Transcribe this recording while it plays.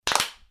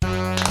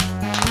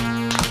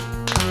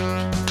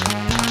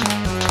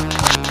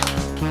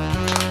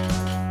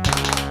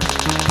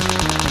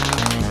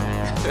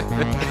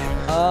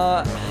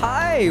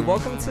Hey,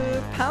 welcome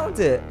to Pound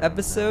It,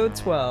 episode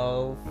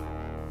 12.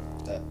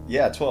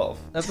 12.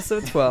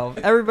 Episode 12.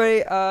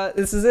 Everybody,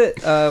 this is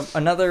it.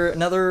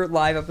 Another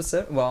live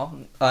episode. Well,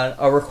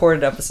 a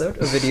recorded episode,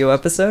 a video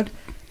episode.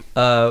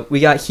 We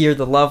got here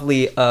the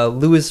lovely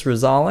Luis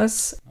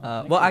Rosales.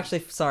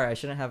 Actually, sorry, I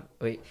shouldn't have.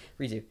 Wait,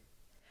 redo.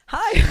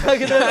 Hi,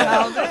 welcome to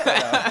Pound It.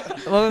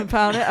 Welcome to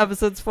Pound It,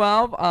 episode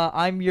 12.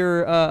 I'm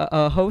your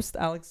host,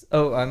 Alex.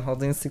 Oh, I'm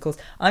holding this too close.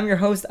 I'm your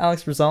host,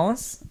 Alex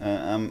Rosales.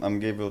 I'm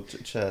Gabriel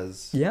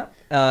Ches. Yeah.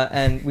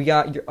 And we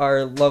got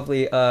our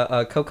lovely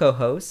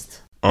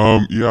co-host.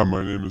 Yeah,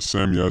 my name is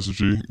Sam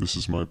Yazigi. This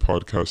is my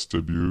podcast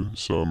debut,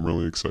 so I'm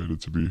really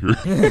excited to be here.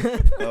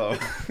 Oh.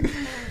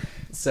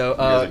 So you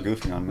guys are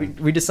goofing on me.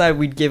 We decided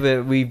we'd give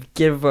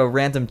a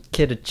random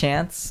kid a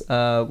chance.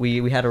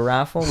 We had a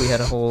raffle, we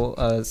had a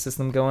whole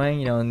system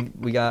going, and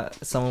we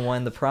got someone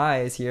won the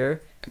prize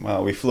here.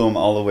 Wow, we flew him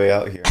all the way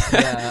out here.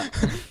 Yeah.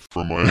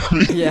 From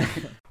Miami. Yeah.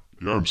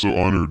 Yeah, I'm so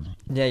honored.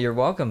 Yeah, you're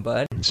welcome,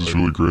 bud. This is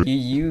really great.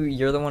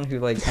 You're the one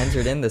who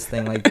entered in this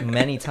thing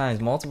many times,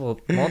 multiple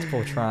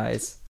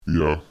tries.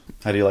 Yeah.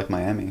 How do you like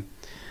Miami?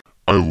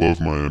 I love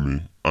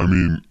Miami. I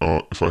mean,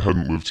 if I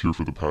hadn't lived here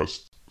for the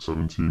past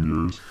 17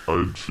 years,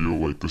 I'd feel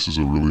like this is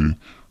a really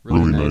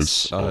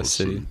nice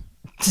city. Okay.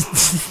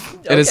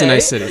 It is a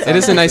nice city. It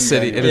is a nice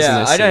city. It is a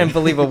nice city. I didn't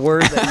believe a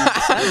word that you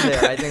said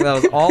there. I think that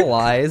was all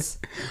lies.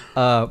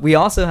 We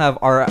also have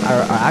our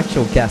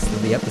actual guest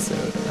of the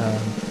episode,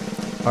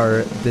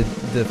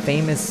 the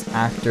famous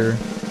actor.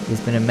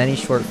 He's been in many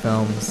short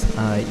films.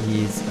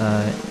 He's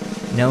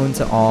known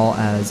to all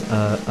as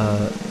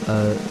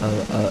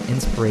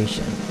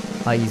inspiration.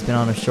 He's been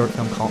on a short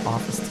film called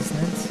Office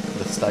Dissonance.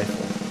 The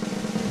Stifle.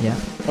 Yeah.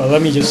 Well,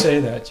 let me just say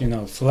that,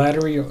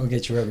 flattery will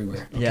get you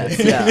everywhere. Okay? Yes,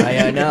 yeah,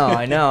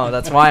 I know.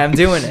 That's why I'm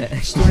doing it.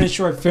 Doing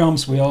short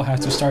films, we all have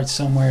to start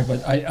somewhere,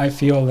 but I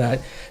feel that,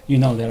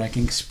 that I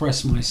can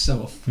express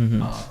myself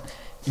in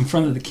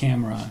front of the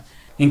camera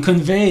and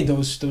convey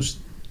those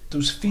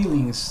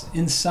feelings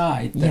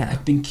inside that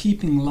I've been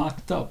keeping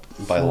locked up.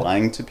 By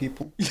lying to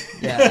people?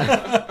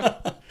 Yeah.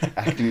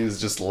 Acting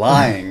is just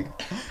lying.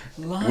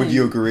 Would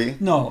you agree?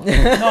 No,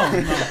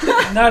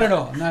 not at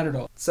all.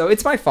 So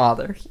it's my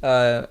father.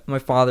 My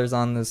father's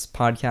on this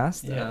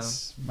podcast.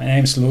 Yes, my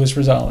name's Luis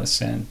Rosales,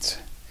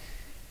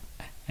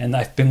 and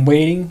I've been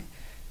waiting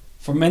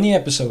for many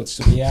episodes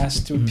to be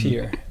asked to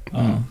appear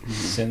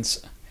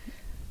since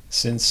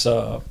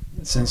the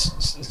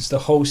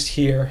host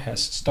here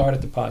has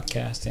started the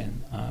podcast,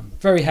 and I'm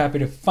very happy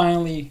to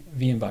finally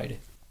be invited.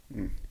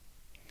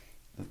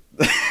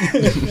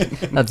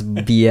 That's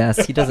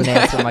BS. He doesn't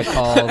answer my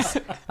calls.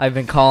 I've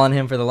been calling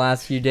him for the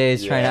last few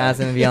days, trying to ask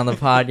him to be on the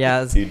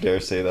podcast. You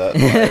dare say that?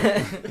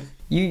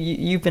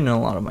 You've been in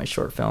a lot of my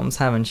short films,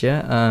 haven't you?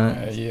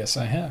 Yes,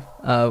 I have.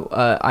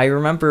 I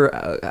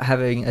remember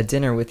having a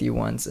dinner with you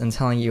once and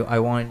telling you I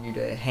wanted you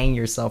to hang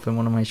yourself in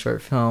one of my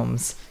short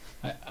films.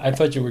 I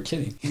thought you were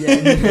kidding.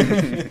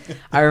 Yeah.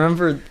 I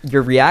remember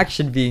your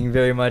reaction being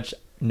very much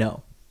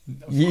no.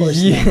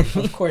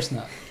 Of course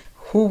not.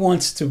 Who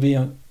wants to be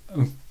in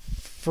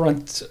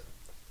front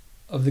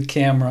of the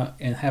camera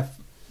and have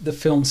the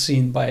film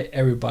seen by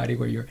everybody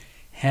where you're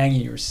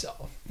hanging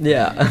yourself?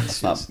 Yeah.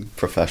 It's not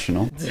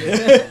professional.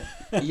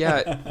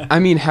 Yeah, I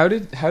mean, how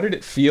did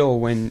it feel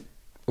when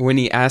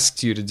he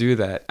asked you to do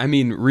that? I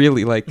mean,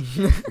 really,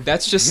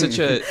 that's just such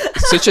a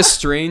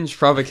strange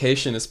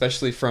provocation,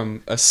 especially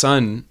from a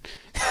son.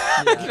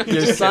 Yeah.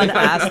 Your son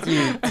asked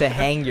you to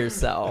hang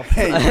yourself.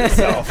 Hang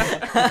yourself.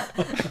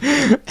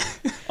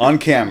 On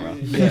camera.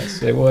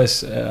 Yes, it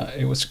was.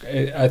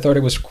 I thought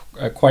it was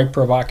quite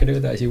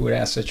provocative that he would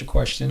ask such a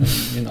question. At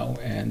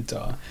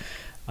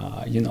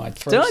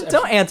first.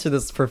 Don't answer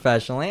this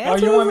professionally. You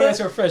want me to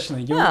answer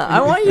professionally?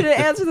 I want you to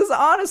answer this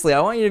honestly.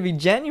 I want you to be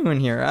genuine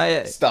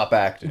here. Stop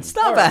acting.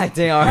 Stop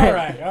acting. All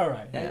right.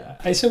 Yeah.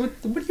 I said,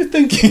 what are you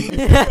thinking?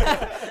 You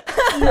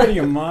out of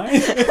your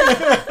mind?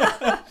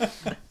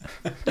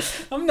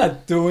 I'm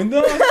not doing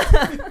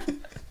that.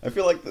 I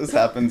feel like this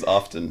happens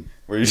often,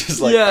 where you're just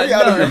are you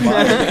out of your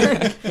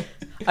mind?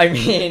 I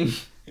mean...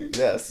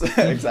 Yes,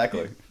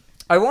 exactly.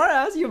 I want to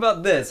ask you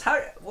about this. How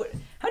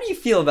do you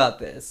feel about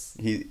this?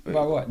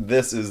 About what?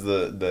 This is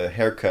the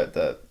haircut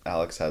that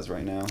Alex has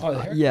right now. Oh, the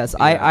haircut? Yes,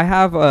 yeah. I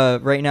have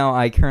right now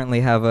I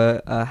currently have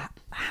a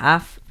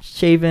half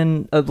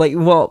shaven,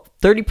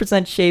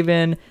 30%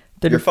 shaven.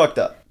 You're fucked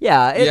up.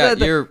 Yeah.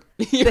 You're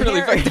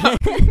really fucked up.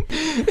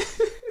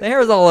 The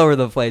hair is all over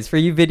the place. For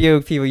you video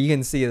people, you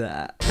can see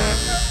that.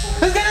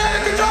 Let's get out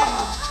of control!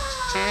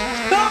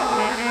 No!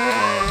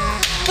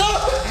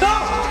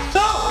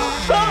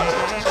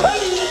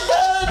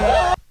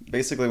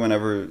 Basically,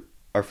 whenever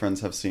our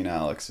friends have seen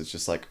Alex, it's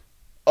just like,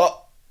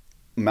 oh,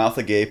 mouth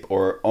agape,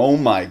 or oh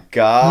my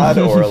god,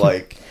 or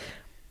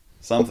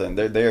something.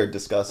 They are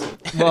disgusted.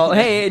 Well,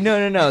 hey,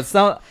 no. It's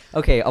not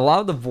okay. A lot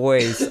of the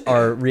boys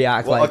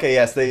react okay,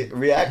 yes, they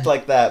react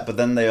like that, but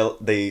then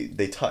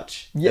they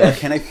touch. Yeah. Like,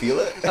 can I feel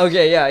it?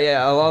 Okay,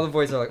 yeah. A lot of the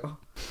boys are like,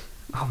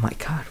 oh my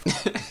god,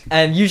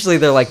 and usually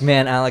they're like,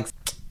 man, Alex,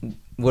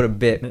 what a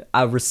bit.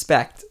 I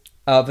respect.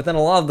 But then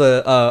a lot of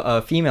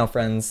the female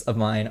friends of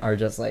mine are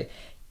just like,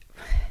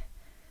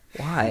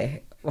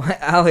 why,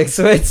 Alex?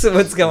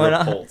 What's going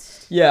on?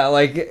 Repulsed. Yeah,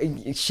 like,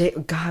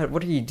 God,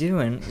 what are you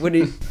doing? What are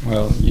you?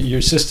 Well,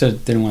 your sister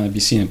didn't want to be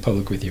seen in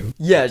public with you.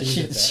 Yeah, She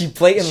she did that. she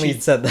blatantly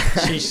said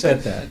that. She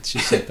said that. She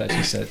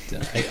said,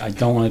 I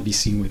don't want to be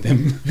seen with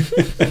him.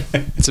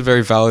 It's a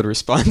very valid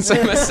response,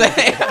 I must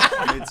say.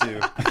 Me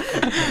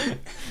too.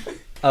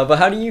 But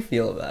how do you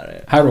feel about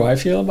it? How do I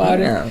feel about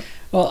it? Yeah.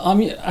 Well, I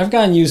mean, I've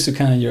gotten used to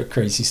kind of your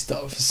crazy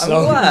stuff.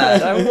 So.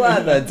 I'm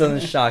glad that doesn't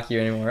shock you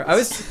anymore.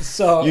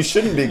 So You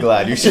shouldn't be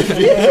glad. You should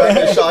be trying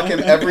to shock him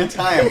every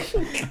time.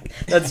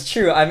 That's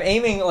true. I'm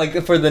aiming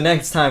like for the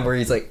next time where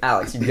he's like,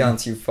 Alex, you've gone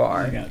too Oh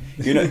far. my God.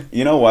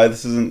 You know why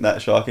this isn't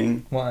that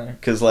shocking? Why?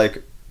 Because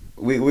like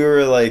we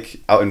were like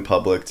out in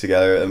public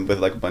together and with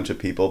like a bunch of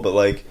people, but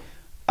like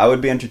I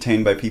would be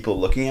entertained by people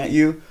looking at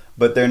you,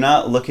 but they're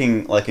not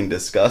looking like in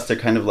disgust. They're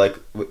kind of like,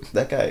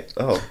 that guy.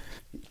 Oh,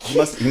 he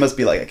must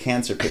be like a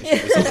cancer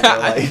patient or something. Or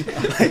like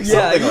something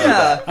Yeah, like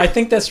that. I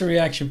think that's the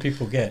reaction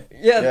people get.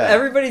 Yeah, Yeah.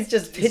 everybody's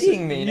just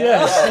pitying me. now.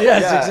 Yes,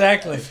 Yeah.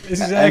 exactly.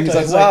 Exactly. And he's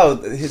like, It's wow,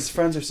 his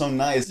friends are so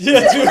nice. Yeah,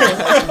 dude.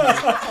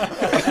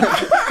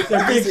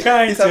 They're being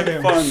kind he's to having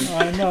him. fun.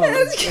 I know.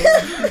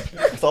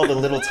 With all the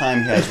little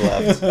time he has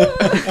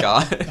left.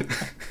 God.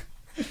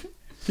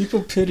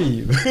 People pity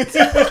you.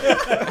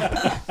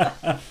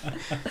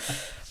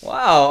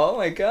 Wow, oh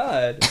my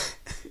god.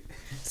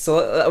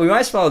 So we might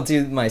as well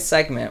do my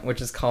segment,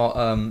 which is called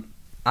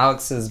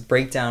Alex's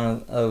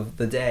breakdown of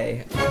the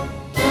day.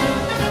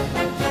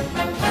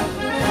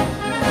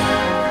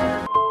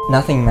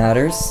 Nothing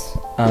matters.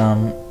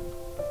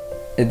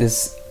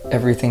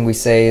 Everything we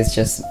say is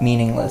just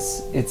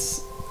meaningless.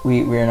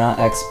 We're not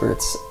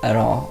experts at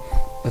all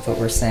with what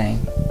we're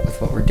saying, with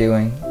what we're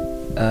doing.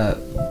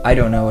 I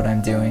don't know what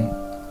I'm doing.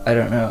 I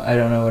don't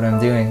know what I'm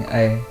doing.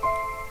 I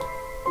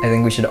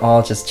think we should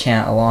all just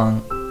chant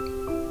along.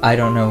 I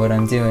don't know what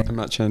I'm doing. I'm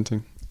not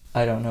chanting.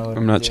 I don't know what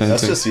I'm not doing.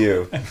 That's chanting. just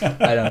you.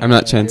 I don't I'm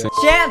not chanting.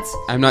 Chant!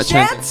 I'm not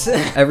Chant!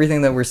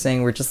 Everything that we're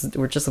saying, we're just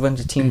a bunch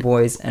of teen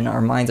boys, and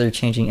our minds are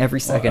changing every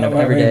second of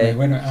every day.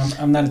 Wait,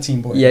 I'm not a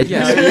teen boy. Yeah, He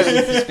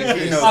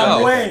knows I'm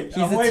that. way. he's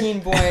I'm a way, teen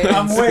boy.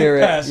 I'm in way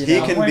spirit, past. you He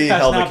know? can I'm way be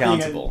past held not being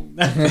accountable.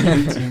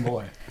 a teen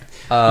boy.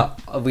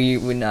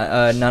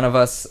 None of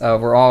us,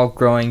 we're all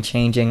growing,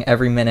 changing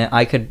every minute.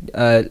 I could,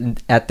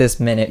 at this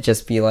minute,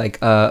 just be like,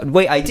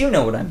 wait, I do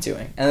know what I'm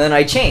doing. And then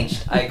I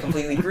changed. I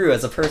completely grew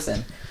as a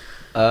person.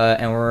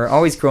 And we're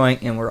always growing,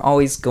 and we're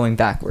always going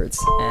backwards.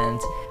 And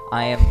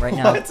I am right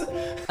now.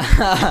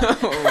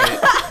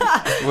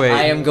 Wait.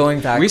 I am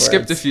going backwards. We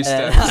skipped a few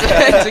and-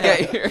 steps to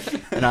get here.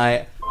 And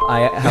I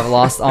have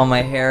lost all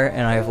my hair,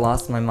 and I have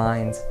lost my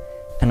mind.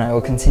 And I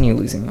will continue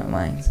losing my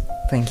mind.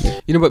 Thank you.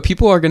 You know, but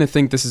people are gonna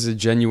think this is a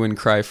genuine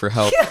cry for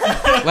help.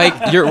 Like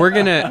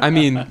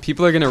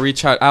people are gonna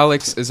reach out.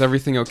 Alex, is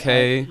everything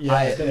okay?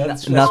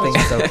 Nothing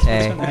is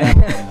okay.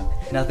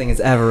 Nothing is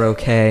ever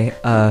okay.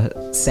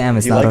 Sam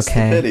is He not likes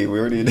okay. the pity. We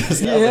already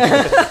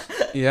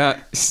established. Yeah,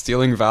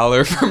 stealing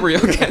valor from real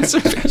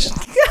cancer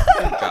patients.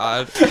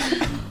 God.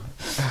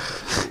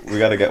 We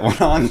got to get one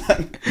on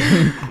then.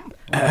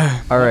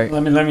 All right.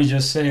 Let me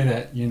just say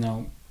that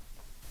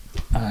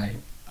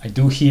I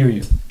do hear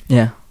you,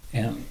 Yeah.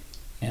 and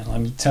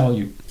let me tell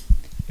you,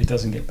 it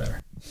doesn't get better.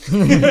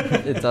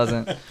 It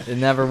doesn't. It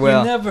never will.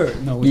 You never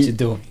know what you're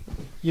doing.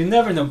 You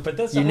never know, but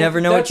that's You never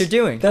know what you're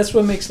doing. That's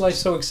what makes life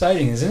so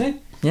exciting, isn't it?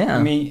 Yeah.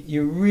 I mean,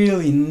 you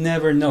really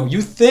never know.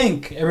 You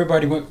think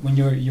everybody when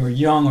you're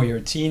young or you're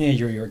a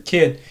teenager or you're a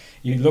kid,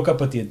 you look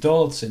up at the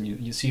adults and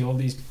you see all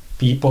these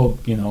people,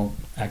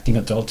 acting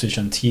adultish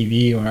on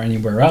TV or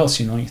anywhere else.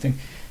 You think,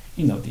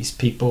 these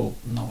people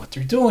know what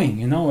they're doing.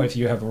 If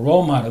you have a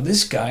role model,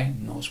 this guy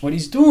knows what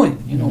he's doing.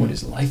 What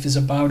his life is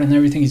about and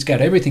everything. He's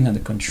got everything under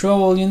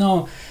control.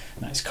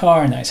 Nice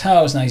car, nice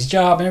house, nice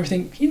job, and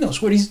everything. He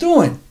knows what he's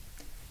doing.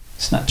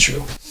 It's not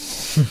true.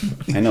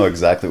 I know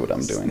exactly what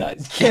I'm doing.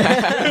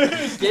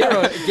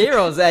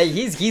 Gairo's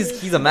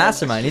he's a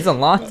mastermind. He's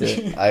unlocked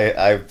it.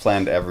 I've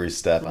planned every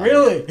step.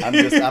 Really? I'm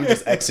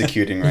just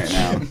executing right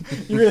now.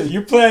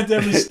 You planned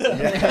every step.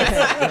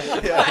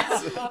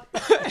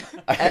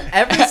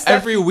 Every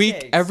step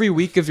Every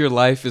week of your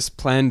life is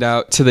planned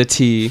out to the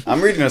T. I'm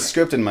reading a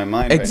script in my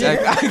mind. Right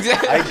now. Exactly.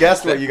 I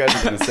guessed what you guys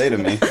were going to say to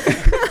me.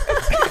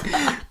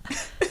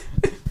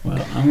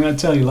 Well, I'm gonna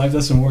tell you, life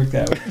doesn't work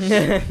that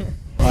way.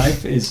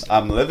 Life is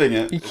I'm living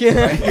it.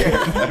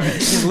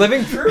 He's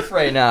living proof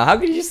right now. How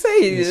could you say?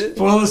 it's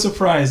full of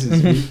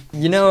surprises.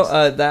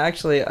 That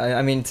actually,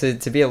 I mean,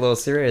 to be a little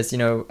serious,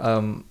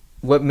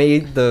 what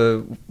made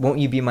the "Won't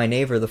You Be My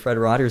Neighbor" the Fred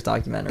Rogers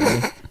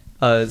documentary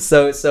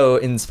so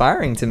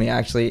inspiring to me,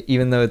 actually,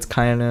 even though it's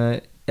kind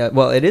of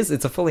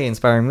it's a fully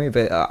inspiring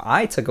movie, but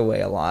I took away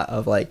a lot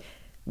of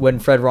when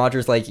Fred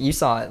Rogers, you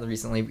saw it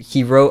recently,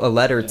 he wrote a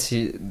letter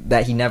to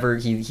that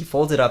he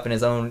folded up in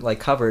his own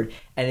cupboard,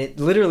 and it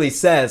literally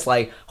says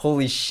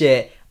holy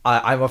shit,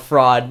 I'm a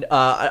fraud.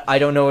 I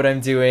don't know what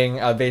I'm doing.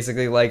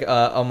 Basically, like,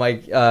 oh my,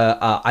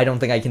 I don't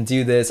think I can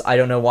do this. I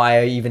don't know why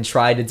I even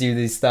try to do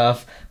this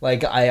stuff.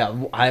 Like,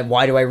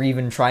 why do I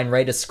even try and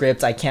write a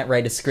script? I can't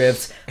write a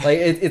script. Like,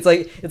 it's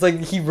like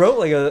he wrote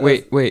like a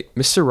Wait,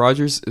 Mr.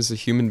 Rogers is a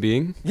human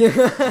being?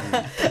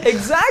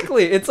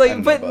 Exactly. It's I like,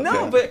 don't but know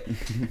no, about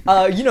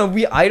but you know,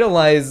 we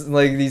idolize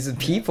like these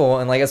people,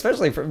 and like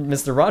especially for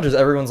Mr. Rogers,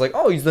 everyone's like,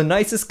 oh, he's the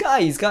nicest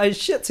guy. He's got his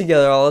shit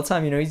together all the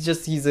time. You know, he's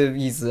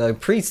a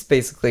priest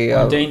basically.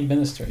 Ordained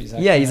minister. He's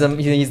Yeah, he's a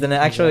ordained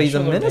minister.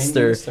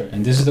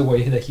 and this is the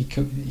way that he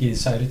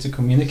decided to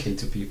communicate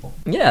to people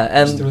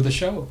Yeah, through and the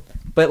show.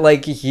 but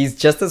like he's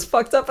just as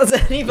fucked up as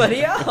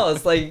anybody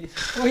else. Like,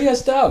 Well, he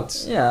has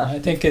doubts. Yeah. I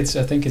think it's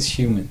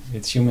human.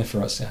 It's human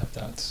for us to have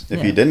doubts. If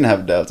Yeah. you didn't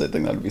have doubts, I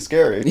think that would be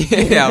scary.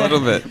 Yeah, a little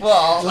bit.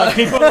 well, Like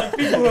people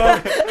who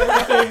have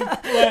everything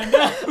planned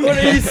out. what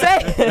are you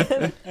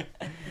saying?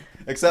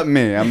 Except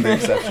me, I'm the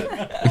exception.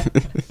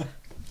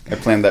 I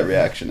planned that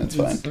reaction. It's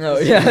fine. No,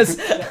 yes,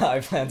 I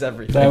planned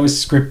everything. That was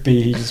script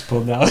B. He just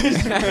pulled out.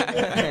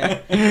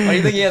 Why do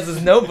you think he has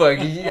his notebook?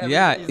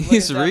 Yeah,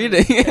 he's looking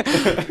down- reading.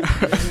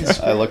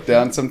 I look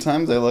down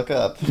sometimes. I look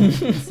up.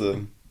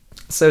 So,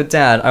 So,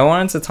 Dad, I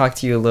wanted to talk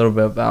to you a little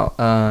bit about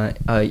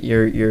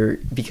your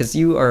because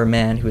you are a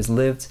man who has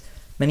lived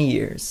many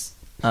years.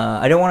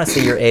 I don't want to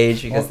say your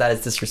age because that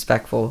is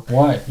disrespectful.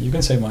 Why? You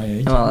can say my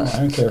age. Well, I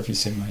don't care if you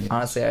say my age.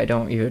 Honestly, I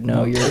don't even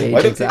know your Why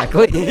age do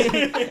exactly.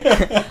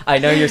 I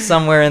know you're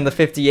somewhere in the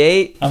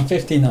 58, I'm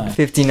 59.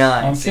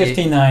 59. I'm see?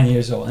 59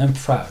 years old. I'm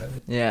proud of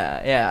it.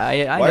 Yeah,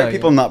 I why know are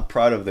people you. not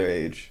proud of their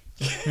age?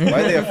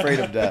 Why are they afraid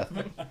of death?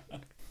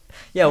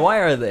 Yeah, why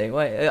are they?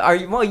 Why are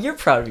you? Well, you're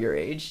proud of your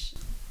age.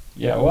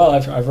 Yeah, well,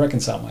 I've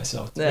reconciled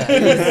myself. Yeah,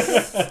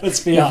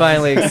 Let's be you honest.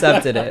 finally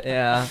accepted it.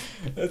 Yeah.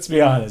 Let's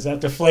be honest.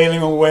 After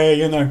flailing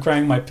away, and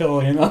crying my pillow,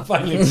 I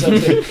finally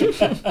accepted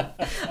it.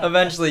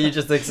 Eventually, you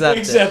just accept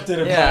Accepted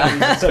it. it.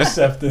 Yeah. It's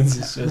acceptance.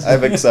 It's just.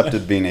 I've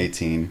accepted being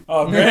 18.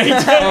 Oh, great.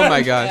 Oh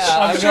my gosh. Yeah,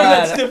 I'm I'm sure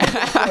glad. that's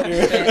difficult for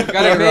you.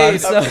 Got it Rob,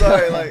 made. so- I'm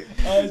sorry, like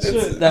Oh,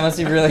 shit. That must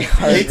be really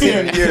hard.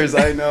 18 years.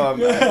 I know.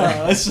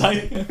 Yeah, it's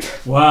like,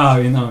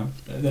 wow,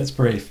 that's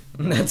brave.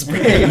 That's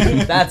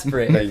brave. That's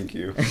brave. Thank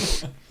you.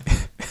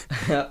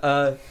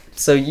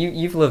 So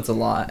you've lived a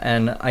lot,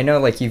 and I know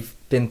like you've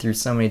been through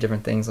so many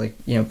different things, like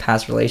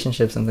past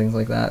relationships and things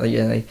like that. Like,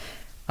 yeah, like,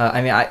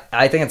 I mean,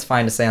 I think it's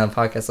fine to say on the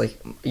podcast like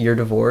you're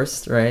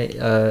divorced, right?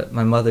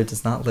 My mother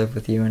does not live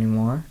with you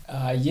anymore.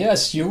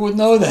 Yes, you would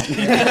know that.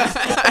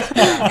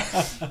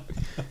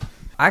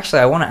 Actually,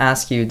 I want to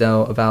ask you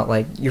though about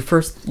like your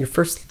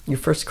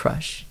first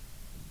crush.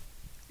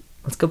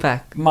 Let's go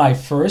back. My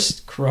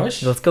first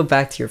crush? Let's go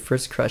back to your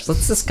first crush.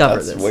 Let's discover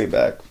That's this. way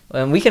back.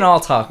 And we can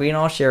all talk. We can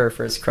all share our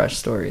first crush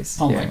stories.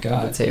 Oh here my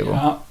god. At the table.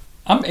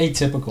 I'm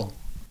atypical.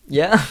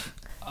 Yeah.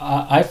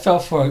 I fell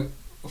for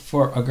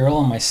a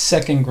girl in my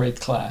second grade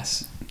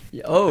class.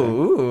 Oh,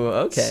 ooh,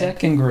 okay.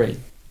 Second grade.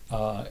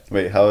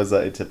 Wait, how is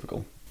that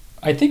atypical?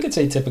 I think it's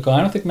atypical.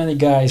 I don't think many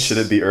guys. Should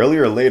it be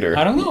earlier or later?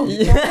 I don't know.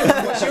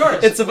 Yeah. What's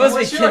yours? It's supposed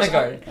What's to be yours?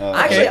 kindergarten. Oh,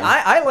 Actually, okay.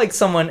 I like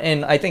someone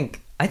in I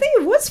think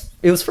it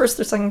was first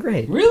or second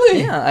grade. Really?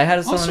 Yeah, I had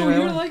Oh, someone so who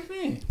you're like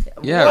me.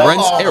 Yeah,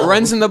 Whoa. it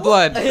runs in the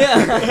blood.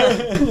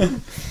 Yeah.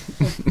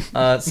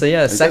 So yeah,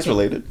 Are you guys second.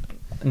 related?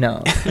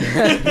 No.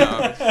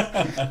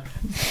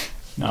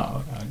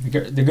 No,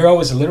 the girl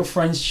was a little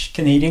French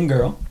Canadian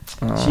girl.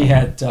 She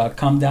had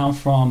come down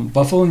from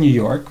Buffalo, New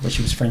York, but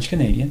she was French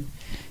Canadian.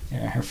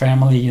 Her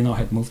family,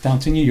 had moved down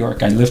to New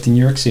York. I lived in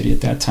New York City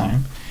at that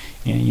time,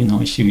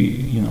 and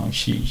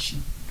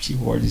she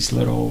wore these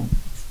little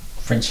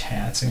French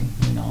hats and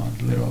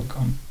little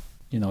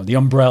the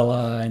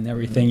umbrella and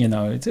everything.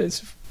 It's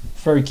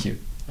very cute.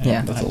 And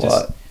Yeah. That's I a just-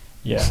 lot.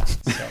 Yeah.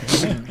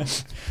 So,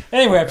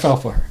 anyway, I fell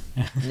for her.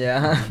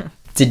 Yeah.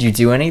 Did you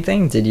do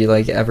anything? Did you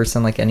like ever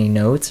send like any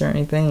notes or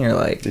anything, or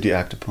like? Did you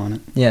act upon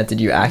it? Yeah. Did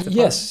you act? upon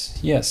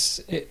Yes.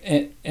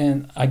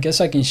 And I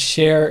guess I can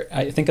share.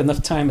 I think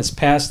enough time has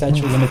passed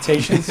statute of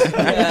limitations. it?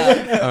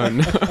 Yeah. Oh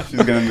no.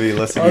 She's gonna be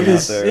listening Oh, out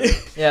this- there.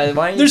 Yeah.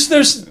 Why don't you?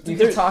 there's You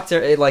can talk to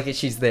her like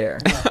she's there.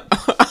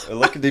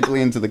 Look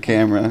deeply into the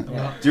camera.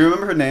 Yeah. Do you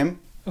remember her name?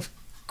 Of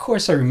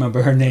course I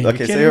remember her name. You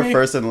Okay, say kidding her me?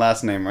 first and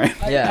last name, right?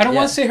 Yeah, I don't yeah.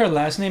 want to say her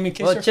last name in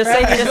case Well, her just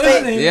friends say- are just say-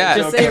 listening. Yeah.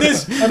 Just say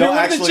This- I mean, Don't what are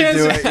the actually do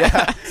chances? it.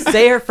 Yeah.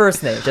 Say her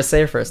first name. Just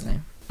say her first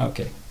name.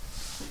 Okay.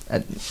 Uh,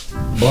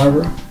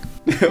 Barbara,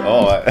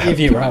 Oh, if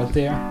you're out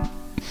there,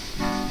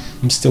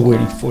 I'm still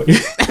waiting for you.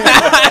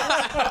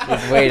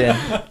 He's waiting.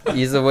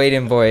 He's a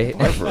waiting boy.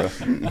 Barbara.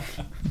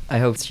 I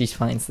hope she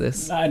finds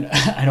this.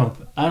 I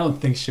don't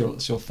think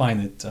she'll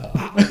find it.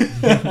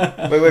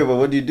 Wait,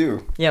 what do you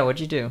do? Yeah. What'd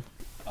you do?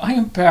 I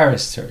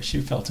embarrassed her.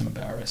 She felt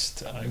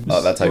embarrassed.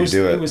 That's how you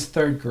do it. It was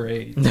third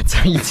grade. That's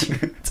how you do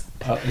it.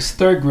 It was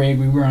third grade.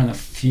 We were on a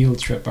field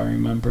trip, I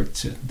remember,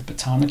 to the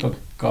Botanical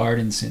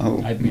Gardens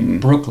in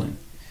Brooklyn.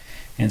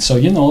 And so,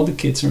 all the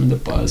kids are in the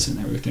bus and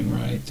everything,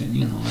 right?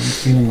 And,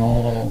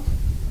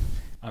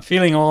 I'm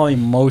feeling all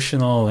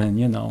emotional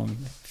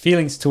and,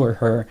 feelings toward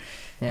her.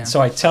 Yeah.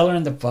 So I tell her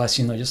on the bus,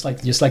 just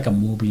like a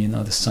movie,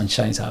 the sun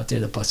shines out there,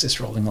 the bus is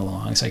rolling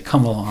along. So I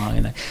come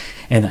along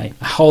and I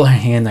hold her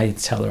hand, I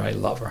tell her I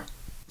love her.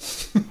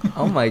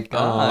 Oh my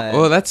god.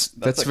 Well, that's a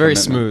very commitment.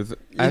 smooth.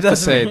 I have to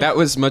That's- say that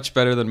was much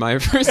better than my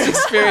first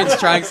experience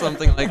trying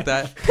something like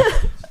that.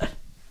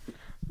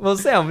 Well,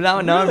 Sam, now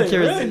I'm Really?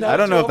 curious. Really? I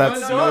don't know if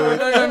that's No, smooth.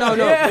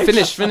 no.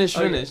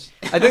 Finish.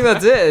 I think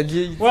that's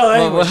it. Well,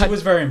 anyway, what- she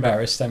was very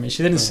embarrassed. I mean,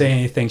 she didn't say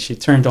anything. She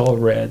turned all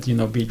red,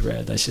 beet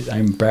red. I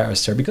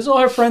embarrassed her because all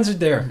her friends are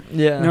there.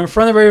 Yeah. In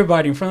front of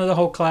everybody, in front of the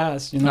whole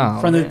class, in Oh,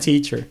 front of man. the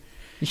teacher.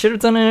 You should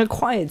have done it in a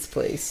quiet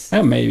place.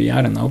 Maybe,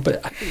 I don't know.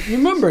 But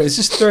remember, it's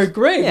just third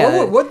grade.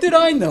 Yeah. What did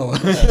I know?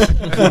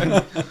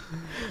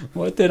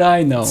 What did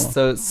I know?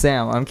 So,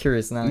 Sam, I'm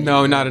curious now.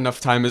 No, not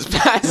enough time has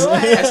passed.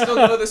 I still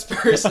know this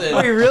person.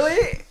 Wait,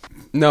 really?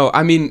 No,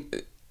 I mean,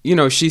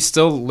 she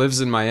still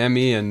lives in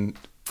Miami and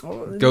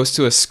goes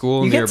to a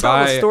school You can tell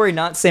nearby. the story,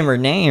 not say her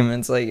name.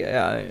 It's like,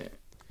 yeah,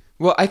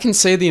 Well, I can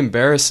say the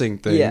embarrassing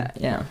thing.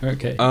 yeah.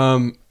 Okay.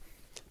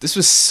 This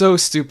was so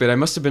stupid. I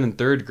must have been in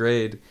third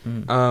grade.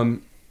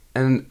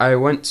 And I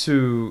went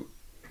to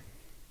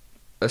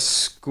a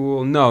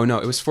school. No,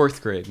 it was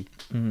fourth grade.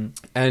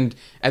 And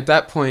at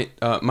that point,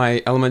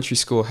 my elementary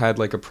school had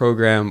like a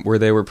program where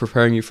they were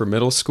preparing you for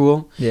middle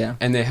school. Yeah.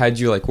 And they had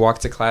you like walk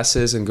to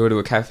classes and go to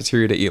a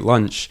cafeteria to eat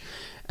lunch.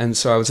 And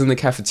so I was in the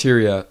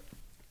cafeteria.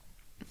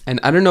 And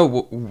I don't know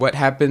what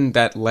happened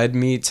that led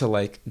me to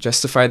like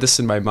justify this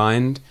in my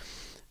mind.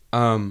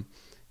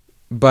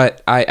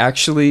 But I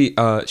actually,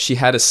 she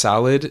had a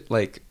salad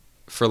like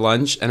for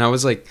lunch, and I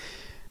was like,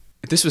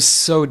 this was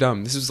so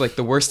dumb. This was like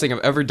the worst thing I've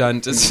ever done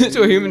to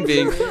a human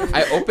being.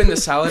 I opened the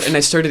salad and I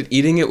started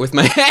eating it with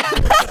my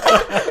hand.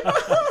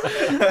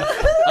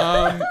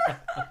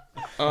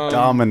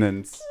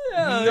 Dominance.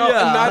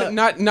 No,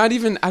 not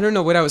even. I don't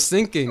know what I was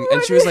thinking.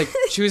 And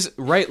she was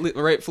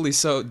rightfully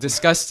so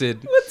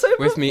disgusted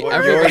with me. Well,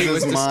 Everybody yours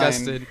was is mine.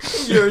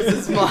 disgusted. Yours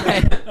is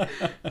mine.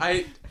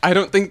 I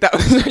don't think that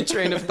was my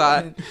train of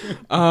thought.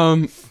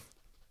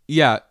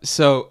 Yeah.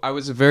 So I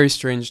was a very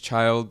strange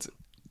child.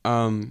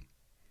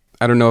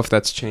 I don't know if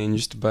that's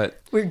changed,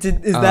 but Wait,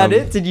 is that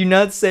it? Did you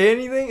not say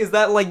anything? Is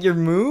that like your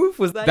move?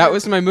 Was that? that your-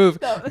 was my move.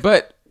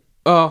 But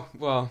oh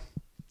well,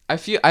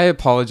 I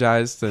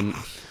apologized and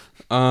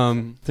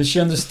Did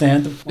she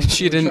understand?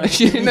 she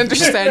didn't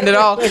understand at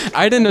all.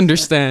 I didn't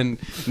understand.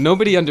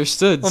 Nobody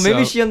understood. Well,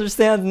 maybe so. she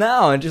understands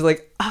now, and she's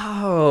like,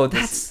 "Oh,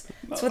 that's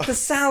what the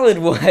salad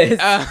was."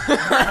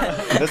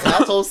 This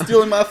asshole's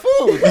stealing my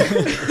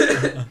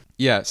food.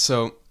 Yeah.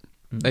 So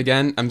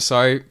again, I'm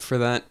sorry for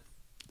that.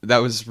 That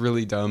was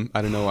really dumb.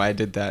 I don't know why I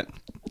did that.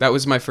 That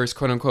was my first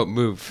quote unquote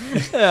move.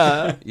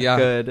 Yeah. Yeah.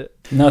 Good.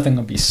 Nothing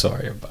to be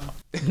sorry about.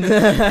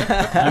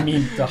 I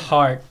mean, the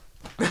heart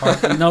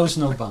knows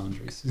no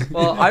boundaries.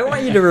 Well, I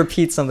want you to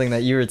repeat something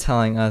that you were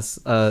telling us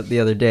the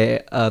other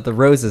day, the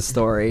roses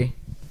story.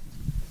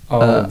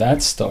 Oh,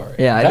 that story.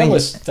 yeah, I that think-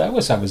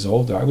 was I was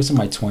older. I was in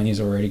my 20s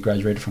already,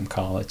 graduated from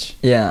college.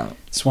 Yeah.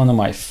 It's one of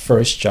my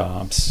first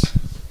jobs,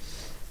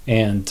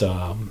 and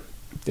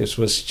this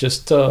was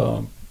just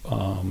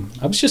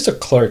I was just a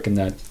clerk in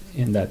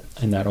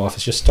that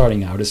office, just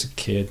starting out as a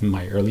kid in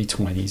my early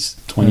 20s,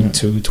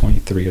 22,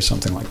 23 or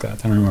something like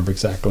that. I don't remember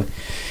exactly.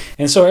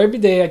 And so every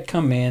day I'd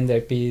come in,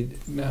 there'd be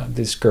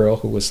this girl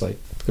who was like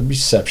the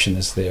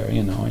receptionist there,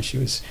 and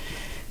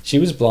she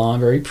was blonde,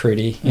 very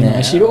pretty,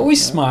 and she'd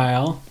always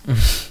smile,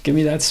 give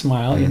me that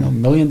smile, $1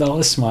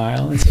 million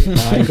smile, and say,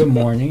 "Hi, good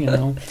morning,"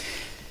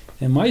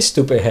 In my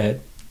stupid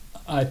head,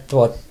 I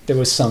thought there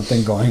was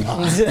something going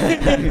on.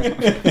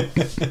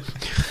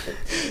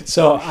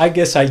 So I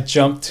guess I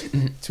jumped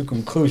to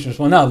conclusions.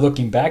 Well, now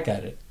looking back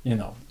at it,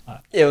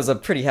 It was a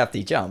pretty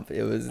hefty jump.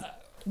 It was.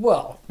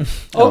 well,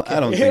 No, okay. I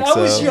don't think I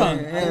was so.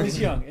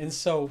 young. And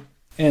so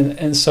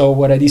and so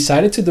what I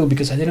decided to do,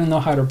 because I didn't know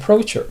how to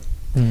approach her,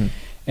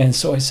 and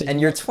so I said,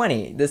 And you're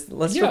 20.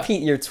 Let's Yeah.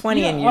 repeat. You're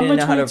 20, Yeah, and you I'm didn't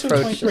a know how to 22,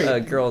 approach 23. a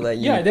girl that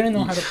you. yeah, I didn't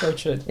know how to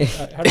approach her.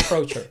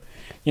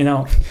 You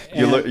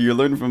and- you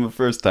learn from the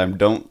first time.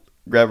 Don't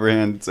grab her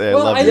hand and say,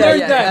 Well, I love I you.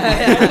 learned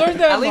that. I learned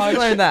that At least much. you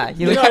learned that.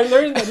 I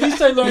learned. At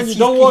least I learned. You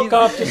don't walk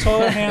up, just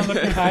hold her hand, look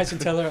in her eyes, and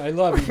tell her I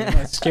love you.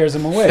 It scares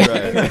them away.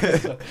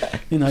 Right. So,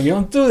 you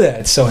don't do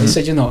that. So I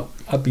said,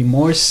 I'll be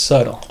more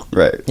subtle.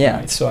 Right. Yeah.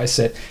 Right? So I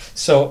said,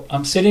 so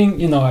I'm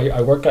sitting.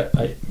 I work at.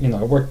 I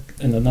work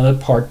in another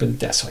part, but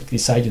that's so I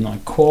decide. I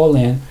call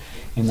in,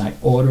 and I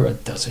order a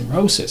dozen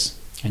roses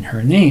and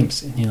her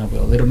names, and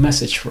with a little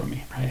message for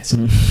me. Right. So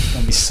it's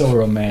gonna be so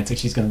romantic.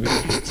 She's gonna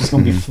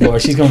be floored.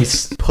 She's gonna be.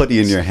 Putty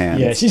in your hand.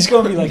 Yeah, she's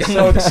gonna be like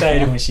so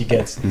excited when she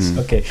gets this.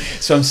 Okay,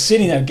 so I'm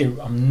sitting there,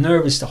 I'm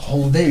nervous the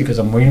whole day because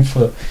I'm waiting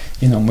for,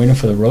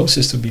 the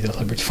roses to be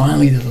delivered.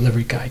 Finally, the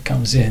delivery guy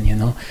comes in,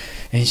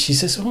 and she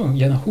says, "Oh,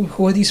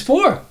 who are these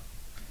for?"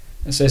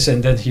 And so I said,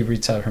 and then he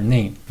reads out her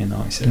name, he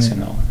says,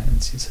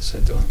 and she says,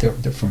 "Oh,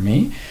 they're for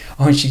me."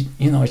 Oh, and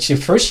she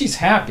first she's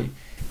happy,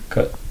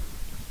 cause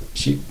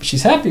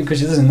she's happy because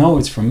she doesn't know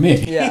it's from me.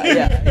 Yeah.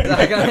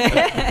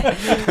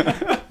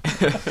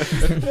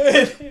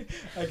 Exactly.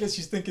 I guess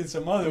she's thinking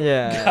some other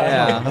Yeah.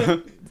 guy.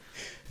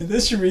 And then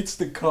she reads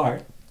the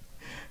card.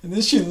 And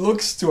then she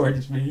looks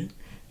towards me,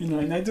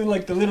 and I do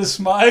like the little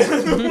smile.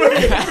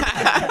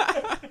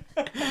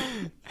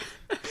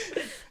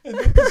 And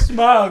then the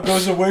smile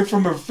goes away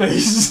from her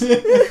face.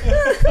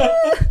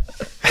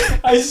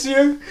 I see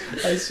her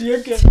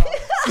get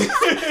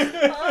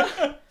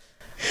up.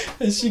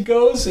 And she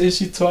goes and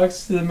she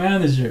talks to the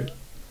manager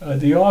at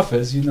the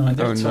office, and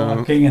they're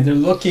talking and they're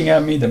looking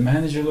at me. The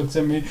manager looks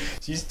at me.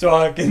 She's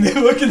talking. They're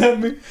looking at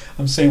me.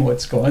 I'm saying,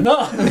 what's going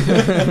on?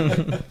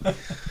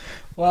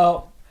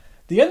 Well,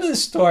 the end of the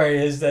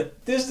story is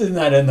that this did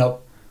not end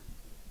up.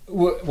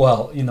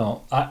 Well,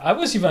 I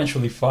was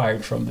eventually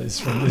fired from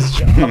this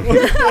job.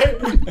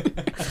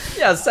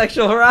 Yeah,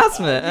 sexual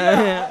harassment.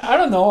 Yeah, I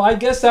don't know. I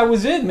guess that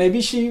was it.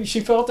 Maybe she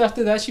felt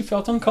after that she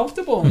felt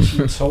uncomfortable and she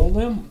told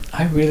him.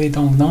 I really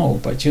don't know,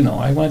 but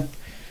I went.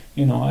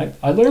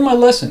 I learned my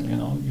lesson.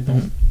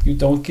 You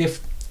don't give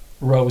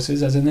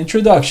roses as an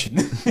introduction.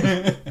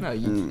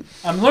 No,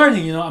 I'm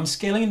learning. I'm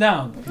scaling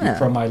down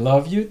from I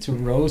love you to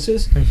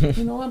roses.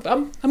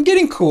 I'm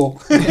getting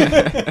cool.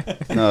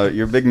 No,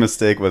 your big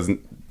mistake was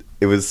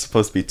it was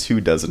supposed to be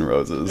 24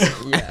 roses.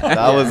 Yeah,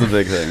 that was the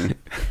big thing.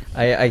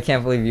 I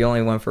can't believe you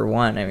only went for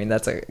one. I mean,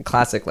 that's a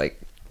classic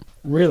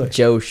Really?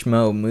 Joe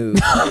Schmo move.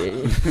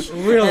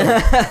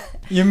 Really?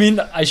 You mean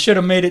I should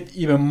have made it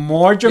even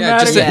more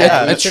dramatic?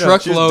 A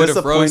truckload She's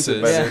of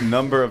roses. by the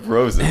number of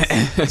roses.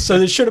 So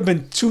there should have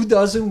been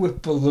 24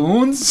 with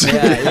balloons.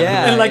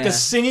 Yeah, and a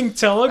singing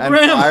telegram.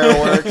 And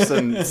fireworks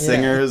and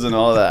singers and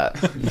all that.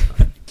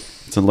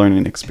 It's a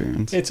learning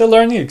experience. It's a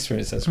learning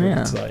experience. That's what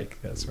it's like.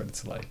 That's what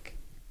it's like.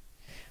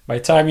 By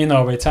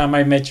the time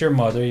I met your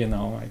mother,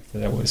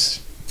 that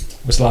was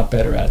a lot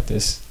better at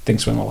this.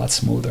 Things went a lot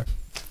smoother.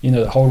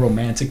 The whole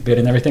romantic bit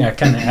and everything. I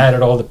kind of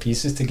added all the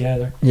pieces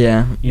together.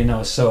 Yeah.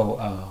 So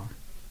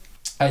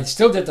I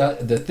still did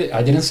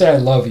I didn't say I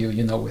love you.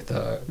 With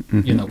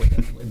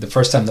with the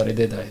first time that I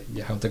did,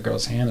 you held the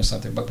girl's hand or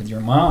something. But with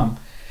your mom,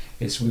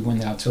 we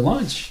went out to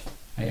lunch.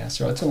 I asked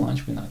her out to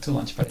lunch. We went out to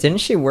lunch. But Didn't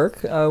she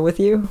work with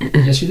you?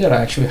 Yes, she did.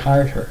 I actually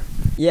hired her.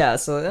 Yeah.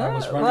 So I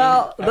was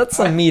running- that's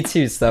some Me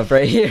Too stuff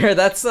right here.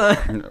 That's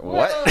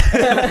What?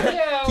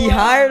 he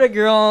hired a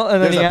girl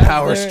and then There's he a asked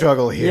power her-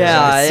 struggle here.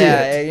 Yeah, I see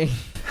yeah. it.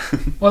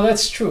 Well,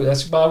 that's true.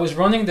 I was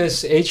running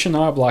this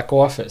H&R Block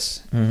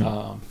office.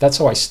 That's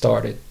how I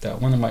started.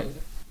 One of my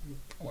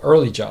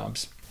early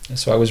jobs.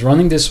 So I was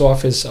running this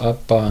office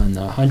up on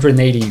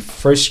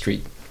 181st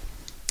Street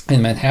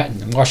in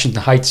Manhattan, in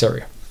Washington Heights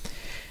area.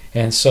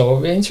 And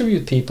so I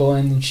interviewed people,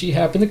 and she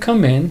happened to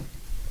come in.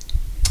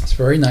 It's a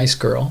very nice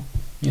girl,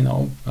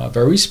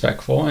 very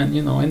respectful, and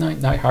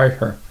and I hired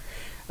her.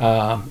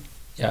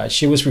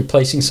 She was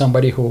replacing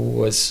somebody who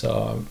was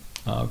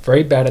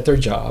very bad at their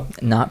job.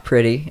 Not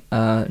pretty.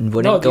 Wouldn't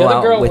No, the go other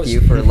out girl with was-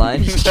 you for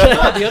lunch.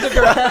 No,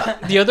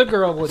 the other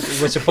girl was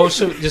supposed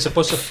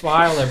to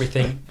file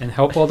everything and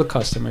help all the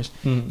customers.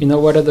 You know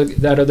what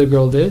that other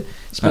girl did?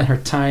 Spent her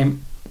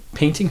time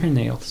painting her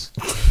nails.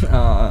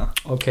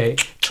 Okay,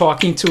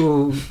 talking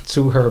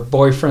to her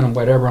boyfriend or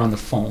whatever on the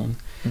phone.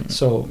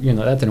 So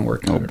that didn't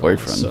work out.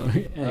 boyfriend. At all.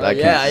 So,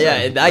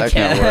 That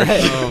can't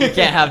work. You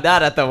can't have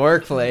that at the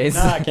workplace.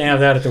 No, I can't have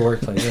that at the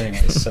workplace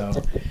anyway.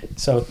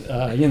 So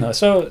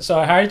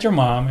I hired your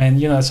mom,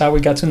 and that's how we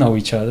got to know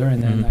each other.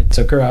 And then I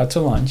took her out to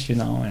lunch,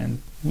 and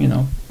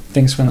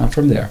things went on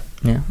from there.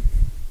 Yeah.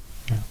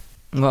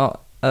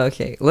 Well,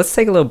 okay. Let's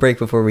take a little break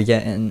before we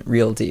get in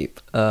real deep.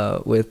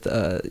 With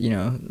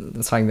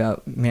talking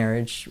about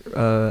marriage,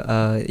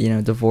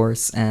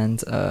 divorce,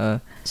 and.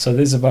 So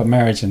this is about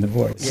marriage and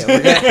divorce.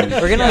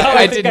 Yeah, we're gonna.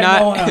 I did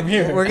not. I'm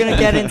here. We're gonna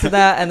get into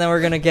that, and then we're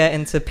gonna get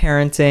into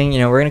parenting.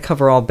 We're gonna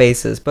cover all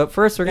bases. But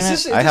first, we're gonna.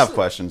 I have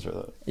questions for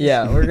that.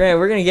 Yeah, we're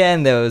gonna get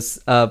in those.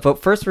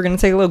 But first, we're gonna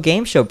take a little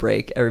game show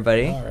break,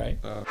 everybody. All right.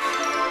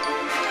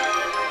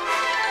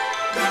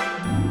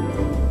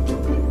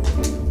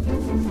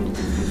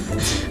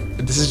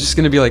 This is just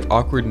gonna be like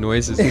awkward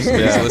noises if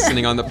somebody's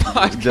listening on the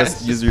podcast.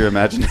 Just use your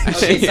imagination.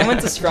 Okay, someone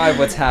describe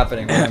what's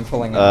happening when I'm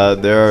pulling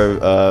up. There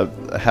are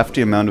a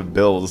hefty amount of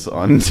bills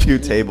on 2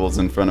 tables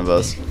in front of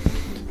us.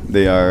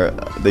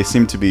 They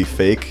seem to be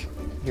fake.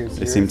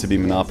 They seem to be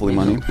Monopoly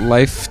money.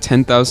 Life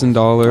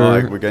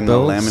 $10,000. We're getting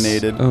bills? a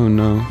laminated Oh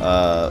no.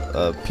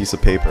 a piece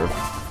of paper.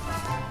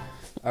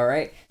 All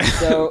right.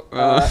 So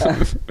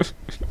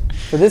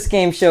for this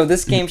game show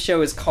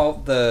is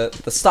called the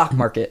stock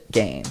market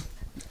game.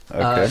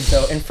 Okay.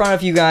 So in front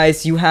of you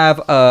guys, you have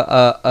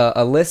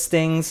a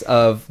listings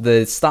of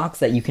the stocks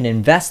that you can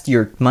invest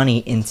your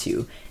money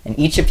into, and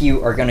each of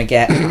you are gonna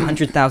get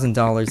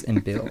 $100,000 in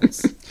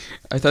bills.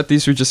 I thought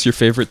these were just your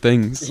favorite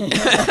things.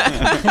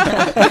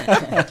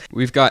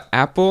 We've got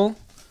Apple,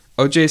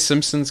 O.J.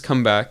 Simpson's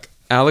Comeback,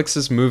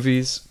 Alex's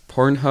Movies,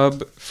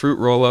 Pornhub, Fruit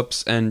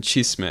Roll-Ups, and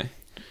Chisme.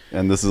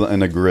 And this is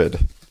in a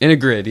grid. In a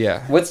grid,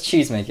 yeah. What's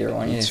Cheesemaker?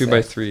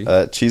 2x3.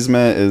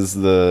 Chisme is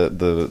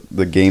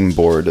the game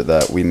board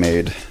that we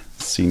made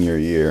senior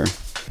year.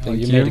 Oh,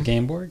 you Thank made you. a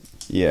game board?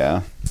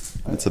 Yeah.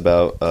 It's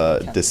about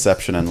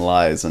deception and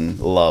lies and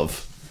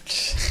love.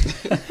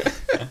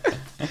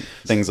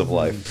 things of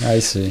life. I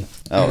see.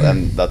 Oh,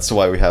 and that's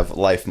why we have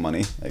life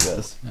money, I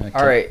guess. Okay.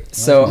 All right,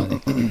 so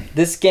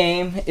this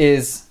game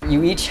is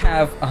you each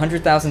have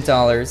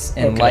 $100,000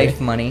 in Okay.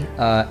 life money,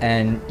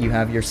 and you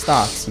have your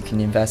stocks. You can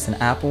invest in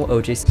Apple,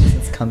 OJ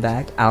Simpson's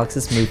Comeback,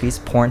 Alex's Movies,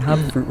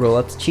 Pornhub, Fruit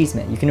Roll-Ups,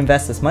 Cheesemate. You can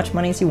invest as much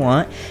money as you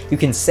want. You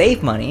can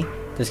save money.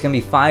 There's gonna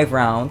be 5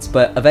 rounds,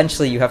 but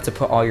eventually you have to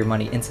put all your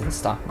money into the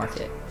stock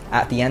market.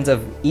 At the end of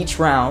each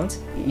round,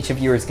 each of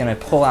you is gonna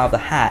pull out of the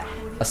hat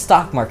a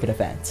stock market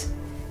event,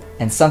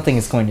 and something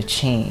is going to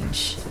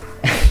change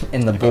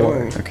in the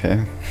board.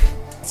 Okay.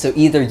 So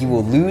either you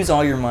will lose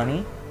all your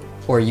money,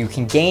 or you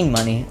can gain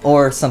money,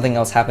 or something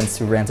else happens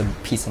to a random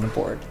piece on the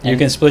board. You And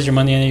can split your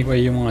money any way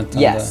you want.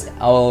 on yes,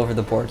 all over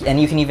the board, and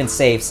you can even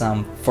save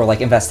some for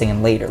like investing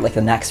in later, like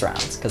the next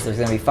rounds, because there's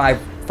gonna be five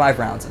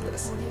rounds of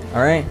this.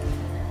 All right.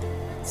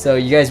 So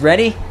you guys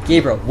ready?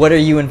 Gabriel, what are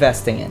you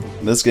investing in?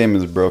 This game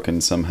is broken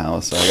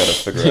somehow, so I gotta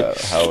figure out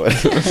how it.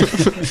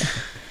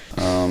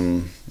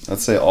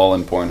 Let's say all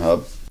in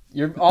Pornhub.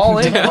 You're all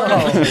in.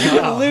 Oh,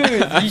 you're gonna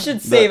lose. You should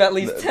save at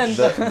least 10.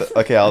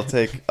 Okay, I'll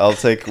take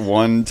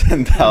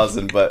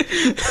 10,000. But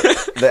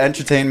the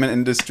entertainment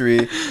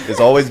industry is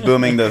always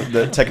booming.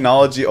 The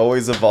technology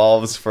always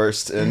evolves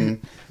first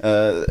in,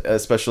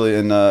 especially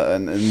in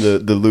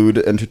the lewd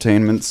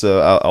entertainment.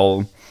 So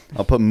I'll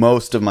put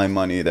most of my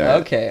money there.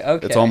 Okay.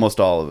 It's almost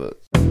all of it.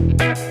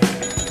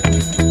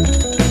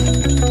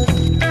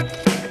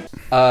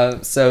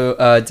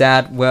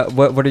 Dad,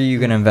 what are you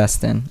gonna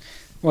invest in?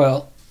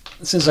 Well,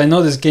 since I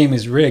know this game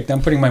is rigged,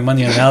 I'm putting my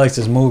money on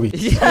Alex's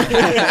movie.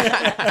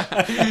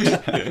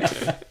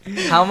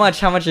 How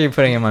much are you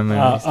putting in my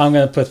movies? I'm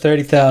gonna put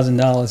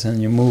 $30,000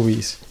 in your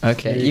movies.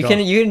 Okay, There you go.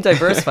 can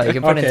diversify. You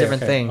can put in Okay,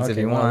 different things if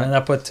you well, want. And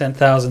I put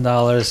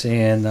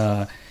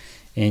 $10,000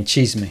 in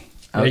Cheese Me.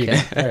 There you go.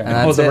 Okay. There, And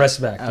hold that's the it?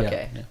 rest back.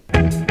 Okay. Yeah.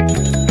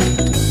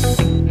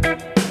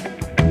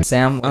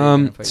 Sam, what are you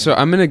gonna put So in?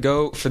 I'm gonna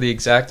go for the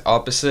exact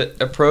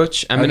opposite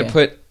approach. I'm gonna Okay.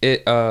 put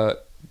it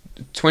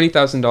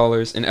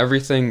 $20,000 in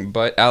everything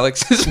but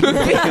Alex's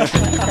movie.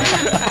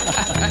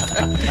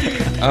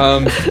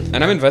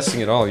 And I'm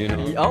investing it all. You know.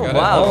 Oh Gotta-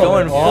 wow,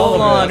 going all full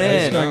of on it.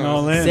 He's in. going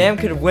all in. Sam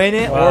could win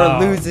it Wow.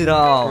 or lose it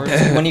all.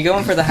 When you go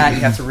in for the hat, you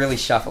have to really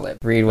shuffle it.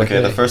 Read what.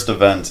 Okay, the first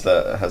event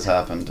that has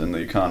happened in the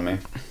economy.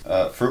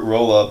 Fruit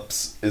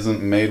roll-ups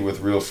isn't made with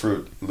real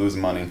fruit. Lose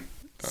money.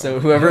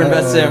 So whoever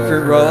invested in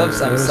fruit roll-ups,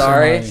 I'm There's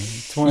sorry.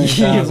 some money.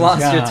 20,000 You've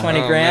lost your gone. 20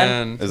 Oh, grand.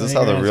 man. Is this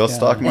how the real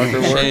stock market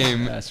works?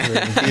 Shame. That's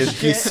really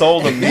He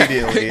sold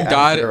immediately.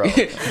 at zero.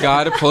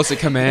 God pulls a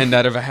command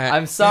out of a hat.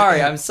 I'm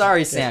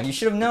sorry, Sam. You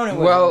should have known it wasn't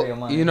real Well,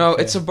 money. you know,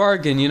 Okay. it's a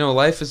bargain. You know,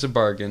 life is a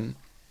bargain.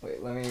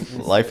 Wait, let me.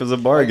 Life is a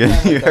bargain.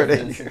 You heard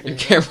it. You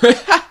can't.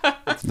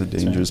 The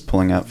danger's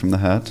pulling out from the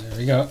hat. There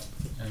we go.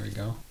 There we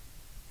go.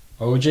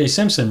 O.J.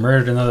 Simpson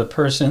murdered another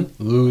person.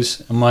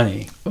 Lose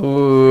money.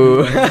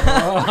 Ooh.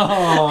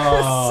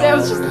 Oh.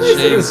 Sam's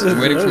just Shame.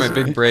 Waiting for my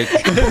big break.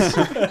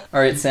 All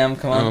right, Sam,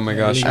 come on. Oh my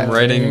gosh, I'm Yeah.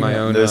 writing my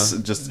own. There's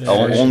just Yeah.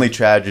 only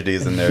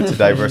tragedies in there. To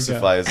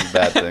diversify is a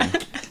bad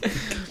thing.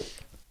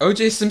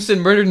 O.J.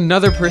 Simpson murdered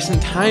another person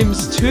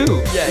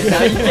 ×2. Yeah,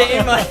 now you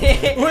gain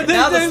money.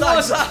 Now the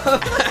stock's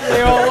up.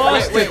 They all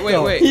lost Wait, it, wait,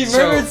 though. wait. He So,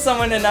 murdered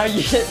someone and now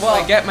you get. Well,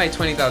 I get my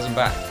 20,000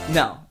 back.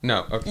 no.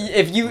 No. Okay.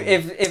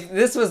 If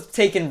this was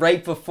taken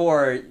right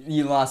before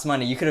you lost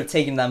money, you could have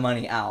taken that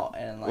money out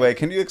and like. Wait,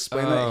 can you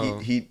explain Oh.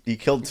 that he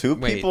killed 2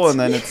 Wait. people and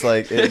then it's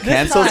like it This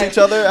cancels time- each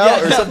other out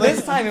yeah, or no, something?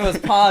 This time it was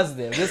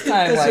positive. This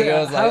time like it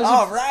was How like, is it-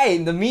 all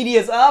right, the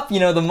media's up. You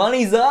know, the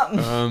money's up.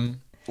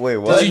 Wait,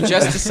 what? Did you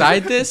just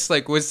decide this?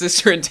 Like, was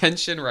this your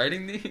intention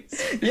writing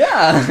these?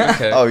 Yeah.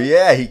 Okay. Oh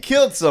yeah, he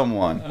killed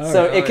someone.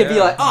 So it could be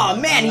yeah. like, oh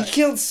man, he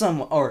killed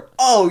someone, or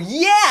oh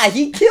yeah,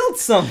 he killed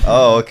someone.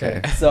 Oh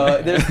okay.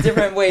 So there's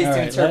different ways All to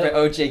right, interpret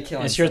let- OJ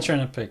killing. It's your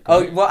someone. turn to pick.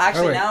 Oh well,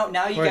 actually Oh, wait.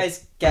 now you Wait.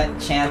 guys get a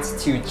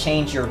chance to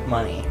change your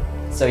money.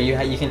 So you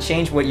can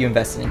change what you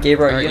invested in.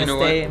 Gabriel, are Alright, you you gonna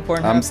know stay in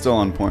Pornhub? I'm still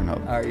on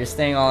Pornhub. All right, you're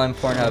staying all in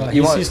Pornhub. Well,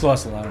 You want? he's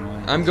lost a lot of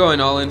money. I'm going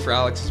all in for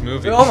Alex's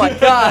movie. Oh my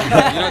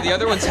god. You know, the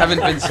other ones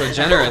haven't been so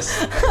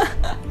generous.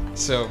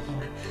 So,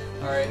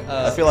 All right.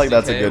 I feel like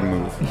that's a okay. good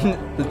move.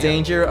 The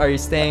danger. Are you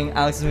staying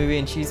Alex's movie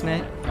and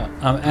Cheesemate?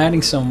 I'm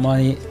adding some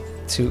money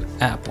to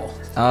Apple.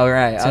 All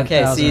right.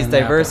 Okay. 10,000 See, he's in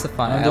Apple.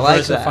 diversifying. I'm I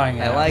like that. diversifying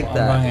I Apple. like I'm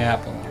that. going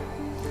Apple.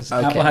 'Cause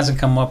Okay. Apple hasn't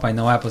come up. I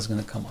know Apple's going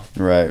to come up.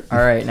 Right. All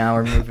right. Now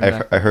we're moving.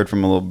 back. I heard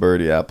from a little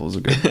birdie apple's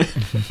a good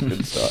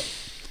good start.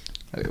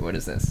 Okay, what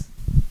is this?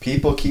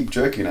 People keep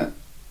jerking it.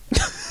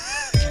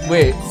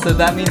 Wait. So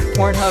that means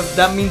Pornhub.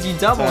 That means you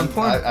double in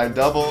Pornhub. I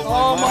doubled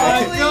Oh my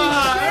my money.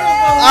 god!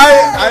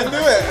 I knew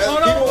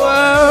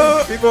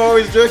it. People are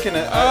always jerking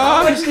it.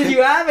 How much did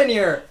you have in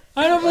here?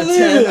 I don't A believe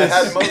 10. it. I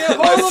had most of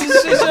All my of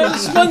this, I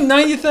spent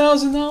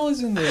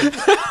 $90,000 in there.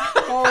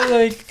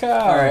 Holy cow!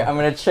 All right, I'm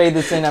gonna trade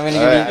this in. I'm gonna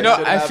All right, give You know,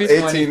 should I have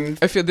feel- 18.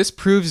 I feel this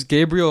proves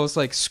Gabriel's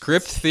like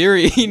script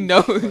theory. He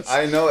knows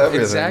I know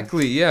everything.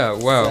 exactly. Yeah.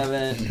 you Wow.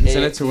 7, Send 8,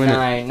 it to win it.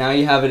 9. Now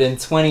you have it in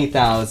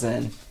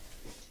 20,000.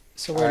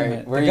 So wait All right, a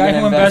minute. where The are you guy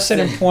gonna who invested in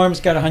invest Form's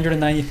got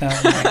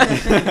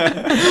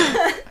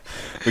 $190,000.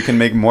 We can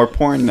make more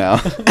porn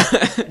now.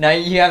 Now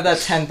you have that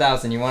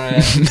 10,000. You want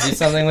to do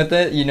something with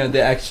it? You know,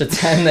 the extra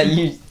 10 that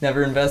you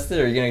never invested,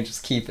 or are you gonna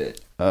just keep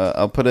it?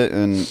 I'll put it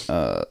in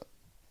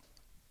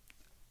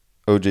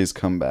OJ's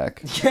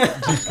comeback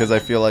because I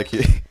feel like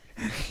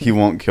he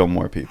won't kill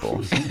more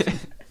people.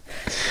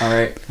 All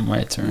right,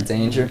 My turn.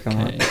 Danger, come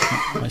on.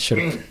 I should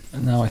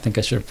have. Now I think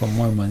I should have put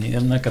more money.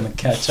 I'm not gonna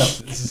catch up.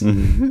 This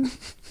is,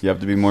 You have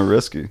to be more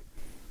risky.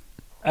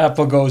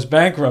 Apple goes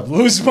bankrupt,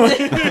 lose money.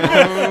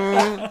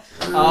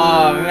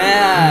 Oh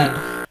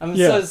man, I'm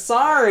Yeah. so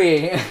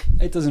sorry.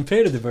 It doesn't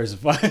pay to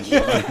diversify.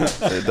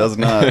 It does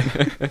not.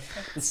 The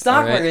stock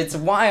All right. market, it's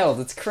wild.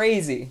 It's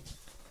crazy.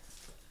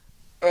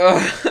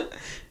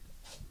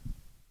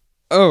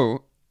 Oh,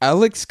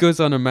 Alex goes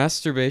on a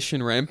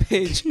masturbation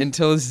rampage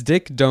until his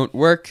dick don't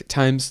work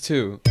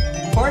 ×2.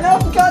 Porno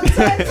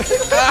content.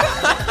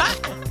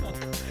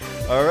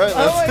 All right,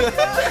 Oh my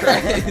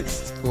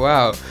let's god,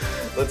 Wow.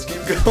 let's keep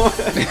going.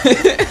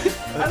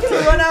 I'm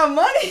gonna run out of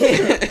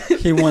money.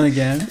 He won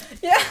again.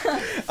 Yeah.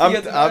 I'm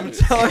You got the money.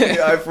 telling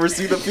you, I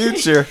foresee the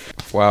future.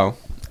 Wow.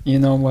 You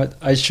know what?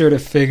 I should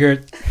have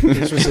figured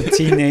this was a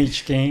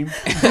teenage game.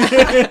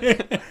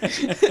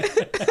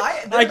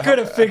 I could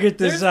have figured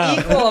this There's out.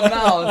 equal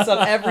amounts of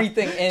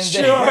everything in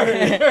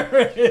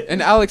there.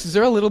 And Alex, is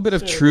there a little bit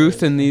of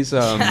truth in these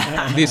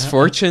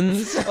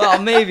fortunes?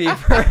 Well, maybe,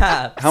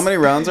 perhaps. How many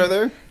rounds are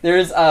there?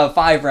 There's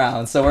 5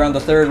 rounds, so we're on the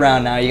 3rd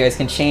round now. You guys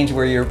can change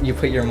where you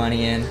put your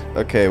money in.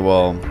 Okay,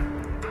 well,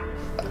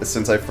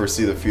 since I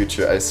foresee the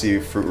future, I see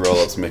Fruit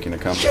Roll-Ups making a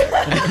comeback.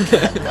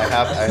 I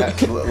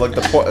have. Look,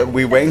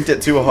 we wanked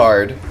it too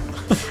hard.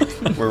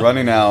 We're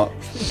running out.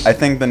 I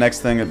think the next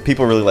thing,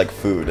 people really like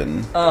food,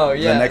 and Oh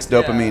yeah. the next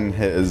dopamine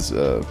hit is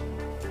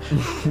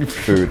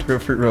food.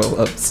 Fruit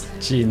roll-ups.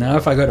 Gee, now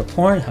if I go to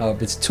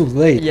Pornhub, it's too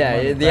late. Yeah,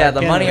 Money yeah, back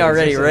the in money there.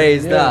 already It's just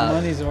raised yeah, up. The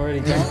money's already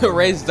gone.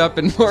 Raised up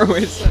in more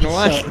ways than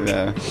one.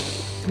 Yeah.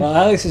 Well,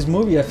 Alex's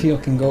movie, I feel,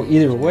 can go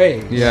either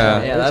way.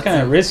 Yeah. Yeah, that's that's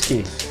kind of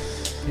risky.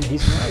 Yeah,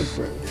 he's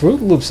right.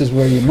 Fruit Loops is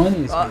where your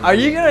money is. Are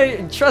you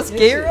gonna trust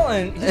Gabriel?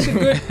 And He's a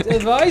good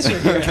advisor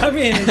here. I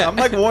mean, I'm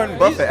like Warren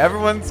Buffett.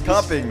 Everyone's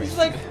copying me.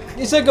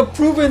 it's like a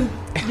proven,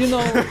 you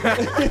know.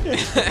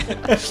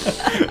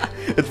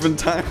 It's been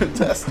time and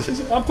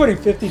tested. I'm putting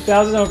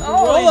 50,000 on Fruit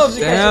Holy Roll-Ups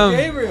because damn. of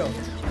Gabriel.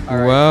 All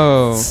right.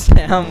 Whoa.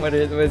 Sam, what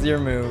was your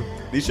move?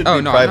 These should Oh,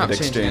 be no, I'm private not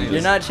changing exchanges.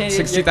 You're not changing.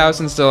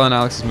 60,000 still on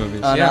Alex's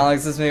movies. On Yeah.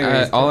 Alex's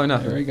movies. All or There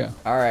nothing. we go.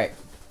 All right.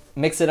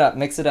 Mix it up.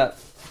 Mix it up.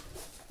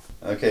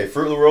 Okay,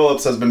 Fruit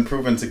Roll-Ups has been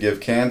proven to give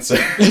cancer.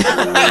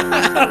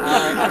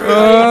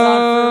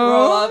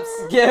 Roll-ups.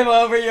 Give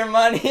over your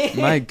money.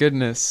 My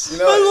goodness. You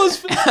know,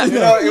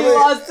 it You was-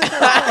 lost it.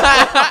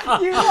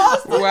 You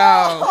lost it.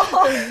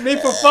 Wow. Me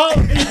for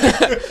fun.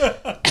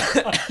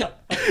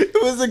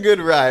 it was a good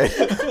ride.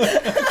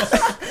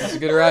 That's a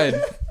good ride.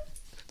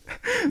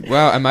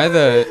 Wow, am I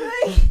the...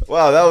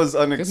 Wow, that was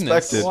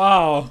unexpected.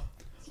 Wow.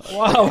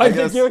 Wow, I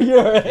guess- think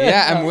you're ahead.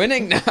 Yeah, I'm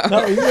winning now.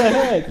 No, you're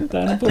ahead.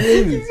 I don't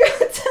believe it.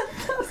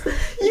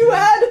 You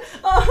had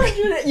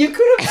 100. You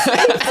could have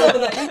saved some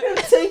of that. You could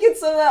have taken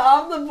some of that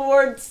off the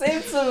board,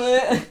 saved some of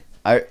it.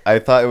 I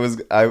thought it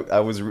was I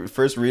was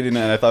first reading it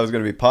and I thought it was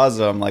gonna be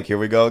positive. I'm like, here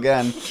we go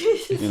again.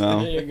 You There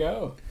know. you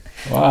go.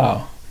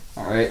 Wow.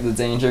 All right, the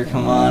danger.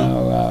 Come on.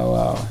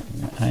 Wow.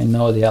 I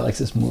know the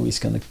Alex's movie's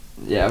gonna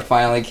Yeah,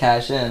 finally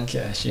cash in.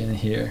 cash in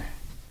here.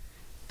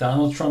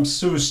 Donald Trump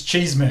sues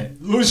Cheeseman.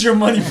 Lose your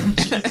money from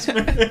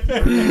Cheeseman.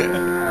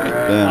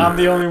 Damn. I'm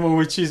the only one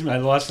with Cheeseman. I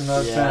lost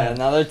another Yeah, fan.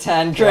 another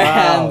 10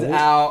 grand Wow.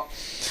 out.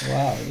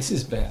 Wow, this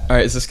is bad. All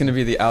right, is this going to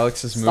be the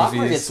Alex's Stock movies?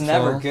 market's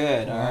never full?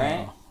 good. All right.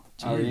 Wow.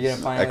 Oh, are you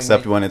gonna finally?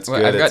 Except when it's Well,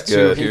 good, I've got it's two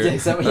good. here.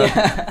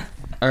 Yeah.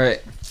 All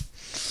right.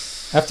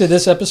 After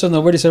this episode,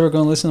 nobody's ever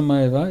going to listen to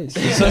my advice.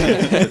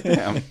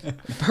 Damn.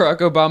 Barack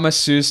Obama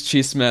sues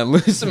Cheeseman,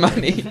 lose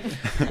money.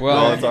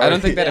 Well, it's I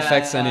don't think that Yeah,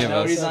 affects any of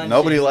nobody's us. on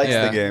Nobody cheese. likes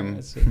Yeah. the game.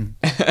 That's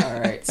it. All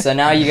right. So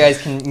now you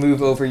guys can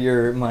move over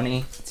your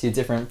money to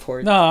different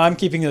ports. No, I'm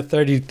keeping the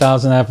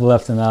 30,000 Apple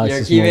left in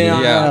Alex's keeping movie. it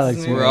on Yeah,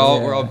 Alex's movie. we're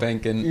all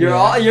banking. You're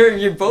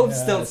both Yeah,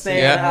 still that's staying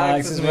it. at Yeah.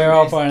 Alex's movies. We're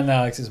all part of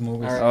Alex's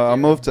movies. All right. I'll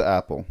move to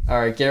Apple. All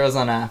right, Garo's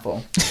on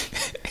Apple.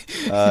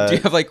 Do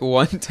you have like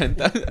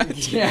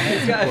 10,000? Yeah,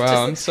 he's got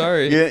Wow, I'm just-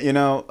 sorry. Yeah, you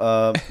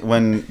know,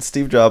 when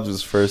Steve Jobs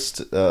was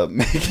first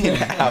making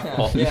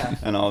Apple Yeah.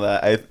 and all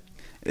that,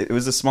 it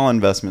was a small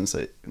investment.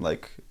 So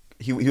like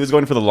he was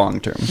going for the long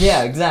term.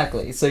 Yeah,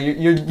 exactly. So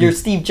you're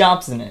Steve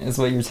Jobs in it, is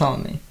what you're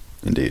telling me.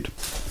 Indeed,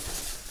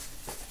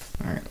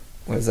 All right.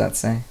 What does that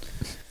say?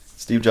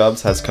 Steve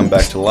Jobs has come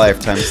back to life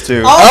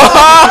 ×2.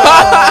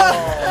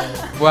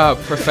 Wow,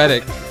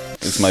 prophetic.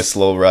 It's my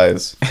slow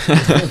rise.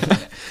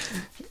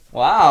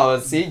 Wow.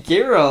 See,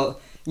 Garo,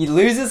 he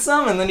loses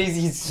some, and then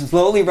he's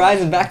slowly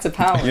rising back to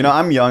power. You know,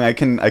 I'm young. I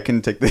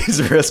can take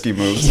these risky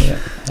moves.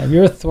 Have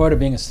you ever thought of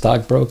being a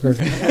stockbroker?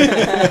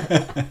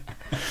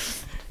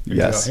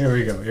 Yes. Here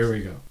we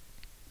go.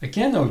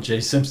 Again,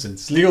 O.J.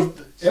 Simpson's legal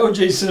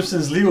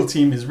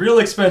team is real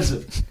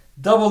expensive.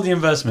 Double the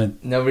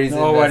investment. Nobody's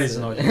Nobody's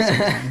invested.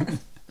 an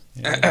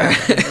O.J.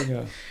 Simpson. Here we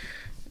go.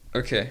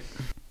 Okay.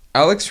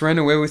 Alex ran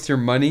away with your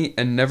money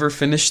and never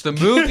finished the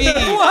movie.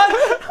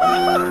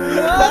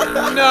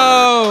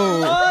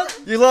 No.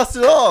 You lost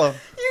it all.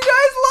 You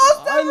guys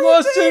lost I everything.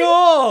 lost it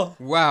all.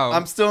 Wow.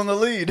 I'm still in the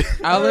lead.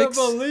 Alex,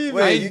 I believe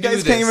Wait, I you guys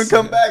knew can't this. even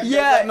come back. You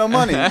Yeah. got no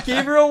money.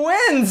 Gabriel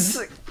wins.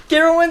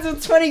 Gabriel wins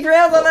with 20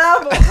 grand on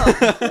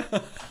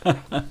Apple.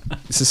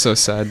 This is so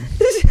sad.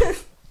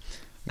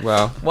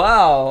 Wow.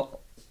 Wow.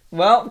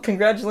 Well,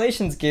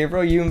 congratulations,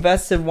 Gabriel. You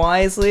invested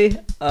wisely.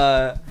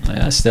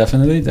 Yes,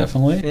 definitely.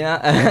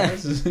 Yeah.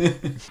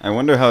 I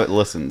wonder how it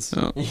listens.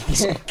 Oh.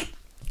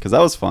 Because that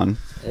was fun.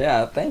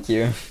 Yeah, thank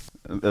you.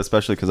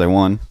 Especially because I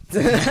won.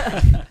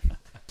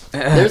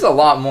 There's a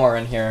lot more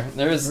in here.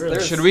 There's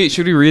Should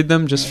we read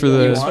them just for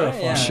You the? want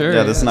it? Yeah. Sure.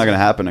 Yeah, this is not going to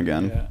happen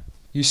again. Yeah.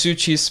 You sue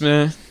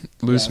Cheesemeh,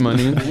 lose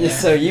money. Yeah,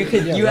 so you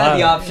could Yeah, you a had lot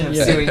the of- option of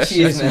yeah. suing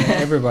Cheeseman.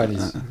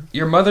 Everybody's.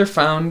 Your mother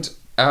found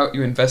out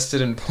you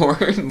invested in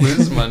porn,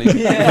 lose money.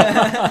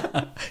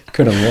 Yeah.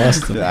 Could have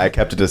lost it. Yeah, I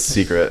kept it a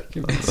secret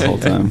the whole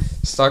time.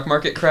 Stock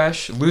market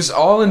crash, lose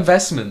all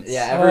investments.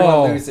 Yeah, everyone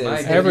Oh, loses. my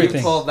If everything.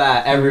 you pulled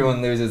that,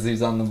 everyone loses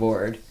who's on the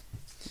board.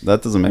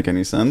 That doesn't make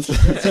any sense.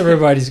 It's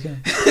everybody's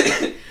game.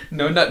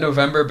 No Nut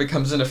November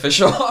becomes an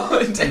official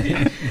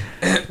holiday.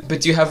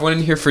 But do you have one in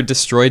here for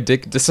Destroy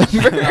Dick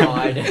December? No,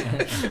 I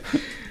didn't.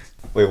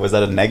 Wait, was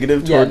that a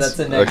negative Yeah, towards? that's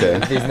a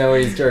negative. Okay. There's no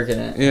way he's jerking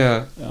it.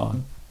 Yeah. Oh,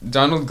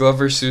 Donald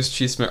Glover sues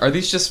Cheesemeh. Are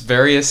these just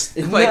various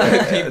No.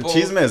 like people?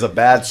 Cheeseman is a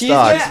bad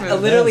stock.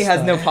 Cheeseman literally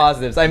has no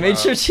positives. I made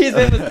Wow. sure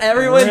Cheeseman was.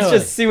 Everyone's Really?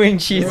 just suing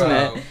Cheeseman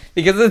Wow.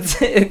 because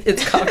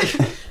it's copy.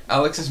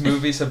 Alex's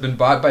movies have been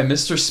bought by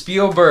Mr.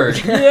 Spielberg.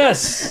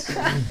 yes.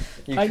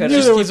 You I could've- knew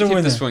Just there keep, was a keep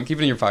winner. this one. Keep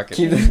it in your pocket.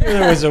 keep-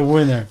 There was a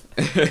winner.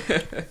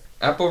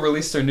 Apple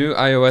released their new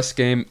iOS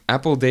game,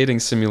 Apple Dating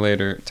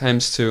Simulator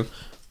 ×2.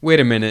 Wait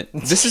a minute.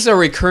 This is a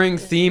recurring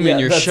theme in Yeah,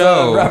 your that's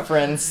show. A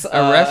reference.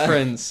 A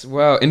reference.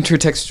 Wow,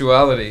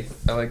 intertextuality.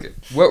 I like it.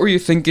 What were you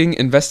thinking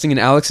investing in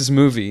Alex's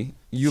movie?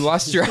 You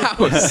lost your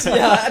house.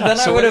 Yeah, then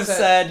So I what would is have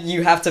that? said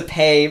you have to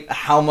pay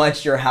how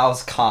much your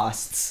house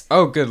costs.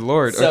 Oh, good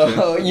lord. So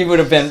Okay. you would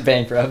have been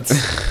bankrupt.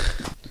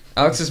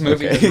 Alex's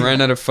movie Okay. has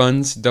ran out of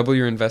funds. Double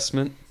your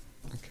investment.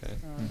 Okay.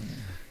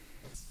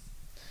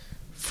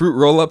 Fruit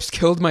roll-ups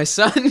killed my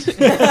son.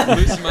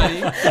 Lose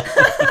money.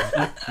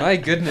 My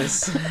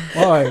goodness.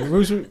 Why?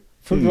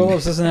 Fruit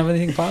roll-ups doesn't have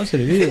anything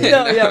positive either.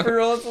 No, yeah, for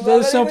rolls.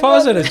 There's no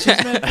positive.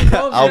 Just make fruit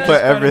roll-ups. I'll Yeah, put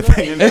it's part of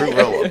everything in fruit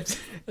roll-ups. it.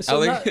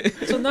 So, Alec-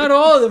 so not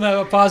all of them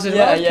have a positive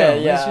Yeah,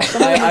 outcome. yeah. It's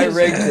just I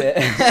rigged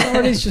it.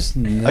 Somebody's just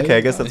Okay,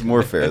 I guess that's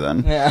more fair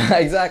then. Yeah,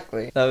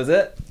 exactly. That was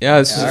it. Yeah,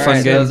 this is a All fun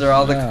right, game. Those are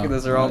all the. Yeah.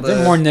 Those are all There are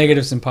the. more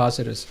negatives than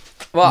positives.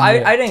 Well,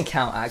 Yeah. I didn't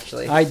count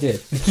actually. I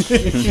did.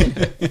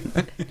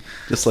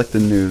 Just like the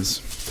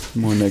news.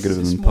 More negative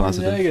It's than more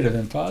positive. negative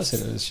than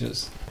positive. It's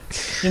just,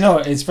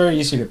 it's very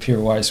easy to appear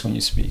wise when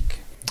you speak.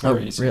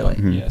 Very Oh, easy. really?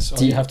 Mhm. Yes. All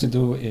Do you you- have to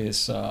do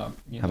is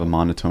Have a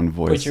monotone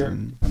voice. put your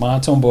and-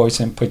 monotone voice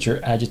and put your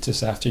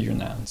adjectives after your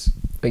nouns.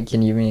 Wait,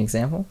 can you give me an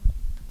example?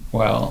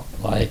 Well,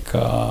 like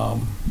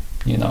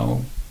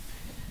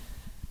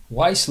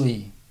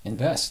wisely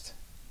invest.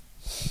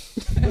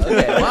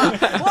 Okay.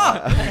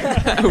 Wow.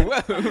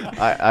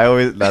 I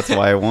always. That's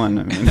why I won.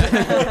 I mean,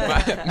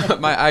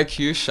 my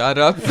IQ shot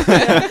up.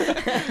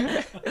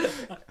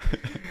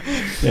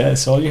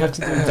 Yes, all you have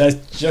to do is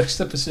that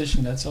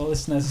juxtaposition. That's all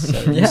that's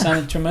necessary. Yeah. You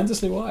sounded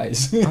tremendously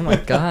wise. Oh my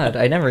god,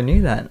 I never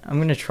knew that. I'm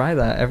gonna try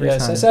that every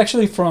Yes, time. it's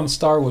actually from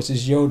Star Wars.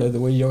 It's Yoda, the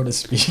way Yoda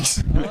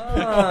speaks.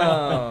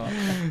 Oh.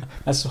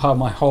 That's how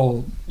my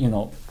whole,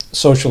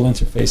 social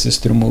interface is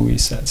through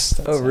movies. That's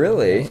Oh,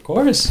 really? Of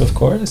course.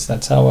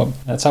 That's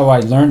how I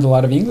learned a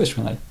lot of English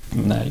when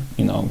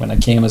I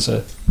came as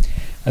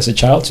a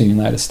child to the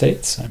United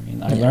States. I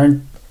mean, I Yeah.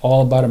 learned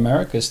all about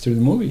Americas through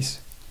the movies.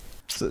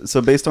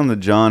 so based on the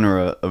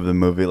genre of the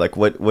movie, like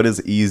what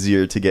is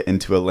easier to get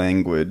into a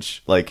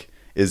language? Like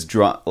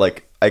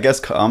I guess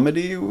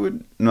comedy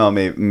would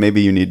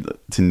maybe you need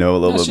to know a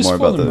little It's bit just more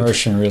full about the.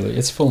 immersion, really.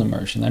 It's full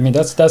immersion. I mean,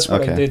 that's what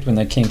I Okay. did when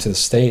I came to the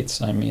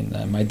States. I mean,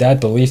 my dad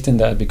believed in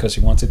that because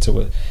he wanted to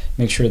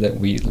make sure that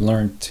we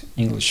learned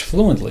English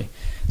fluently.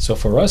 So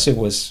for us,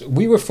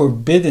 we were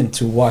forbidden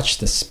to watch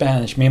the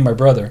Spanish. Me and my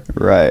brother,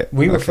 Right.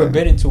 we were okay.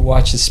 forbidden to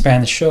watch the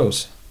Spanish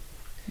shows.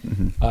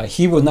 Mhm.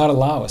 He would not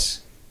allow us.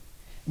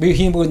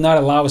 He would not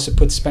allow us to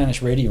put Spanish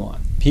radio on.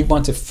 He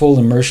wanted full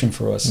immersion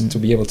for us to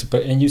be able to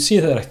put. And you see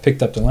that I've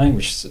picked up the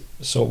language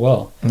so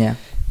well. Yeah.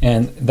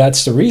 And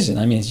that's the reason.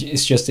 I mean,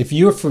 it's just if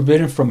you're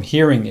forbidden from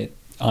hearing it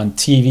on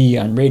TV,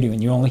 on radio,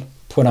 and you only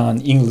put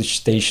on English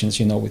stations,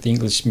 with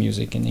English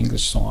music and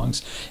English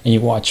songs, and you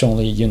watch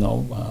only,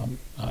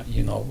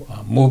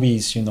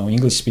 movies,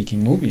 English-speaking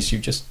movies, you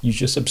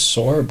just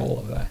absorb all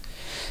of that.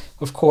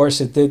 Of course,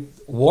 it did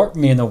warp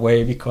me in a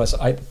way because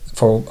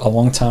for a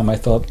long time, I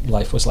thought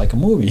life was like a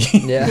movie.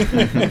 Yeah.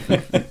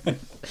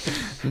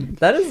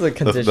 That is a the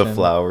condition.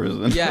 flowers.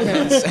 And Yeah,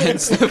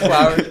 hence the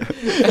flower.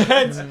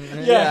 hence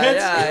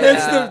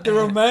yeah, the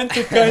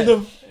romantic kind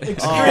of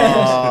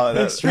Oh,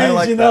 Extremes, I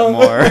like you that know?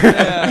 more.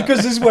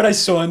 Because this is what I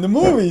saw in the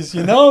movies,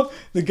 you know?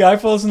 The guy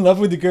falls in love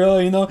with the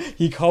girl, you know?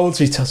 He holds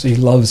her, he tells her he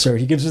loves her,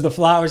 he gives her the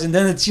flowers, and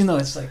then it's, you know,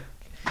 it's like,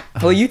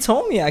 Well, you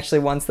told me actually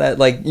once that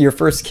like your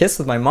first kiss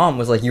with my mom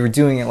was like you were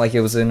doing it like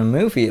it was in a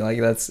movie. Like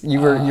that's you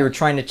were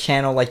trying to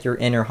channel like your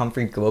inner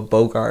Humphrey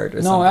Bogart or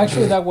no, something.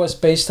 actually that was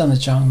based on the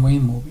John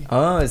Wayne movie.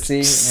 Oh,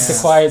 see, The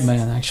Quiet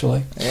Man,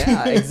 actually.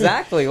 yeah,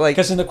 exactly. Like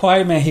Because in The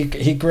Quiet Man,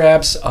 he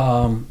grabs,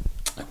 who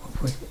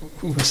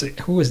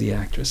was the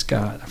actress?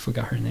 God, I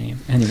forgot her name.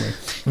 Anyway,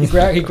 he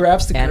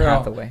grabs the Anne girl.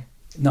 Hathaway.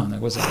 No,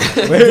 it wasn't.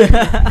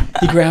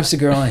 He grabs the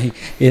girl and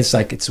it's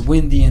like it's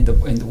windy and the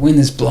wind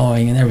is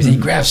blowing and everything. He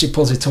grabs her,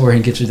 pulls her to her,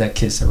 and gives her that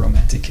kiss, a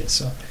romantic kiss.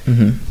 So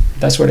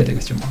that's what I did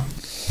with your mom.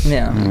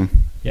 Yeah. Mm.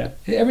 Yeah,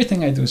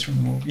 everything I do is from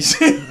the movies.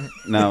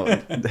 Now,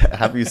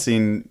 have you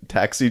seen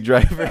Taxi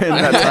Driver in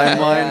that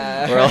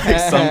timeline? Or like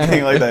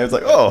something like that? It's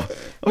like, oh,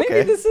 okay.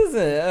 Maybe this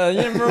isn't.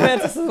 You know,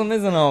 romanticism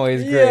isn't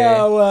always great.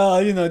 Yeah,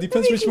 well, you know,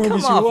 depends Maybe which it can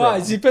movies come you off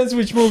watch. wrong. Depends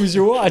which movies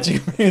you're watching.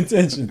 Pay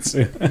attention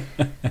to.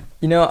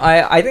 You know,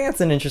 I think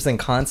that's an interesting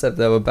concept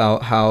though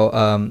about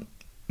how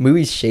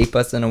movies shape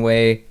us in a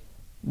way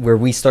where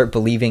we start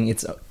believing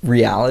it's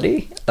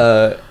reality.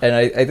 And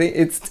I think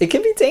it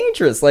can be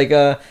dangerous. Like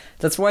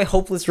that's why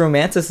hopeless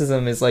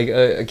romanticism is like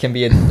can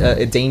be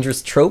a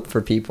dangerous trope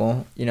for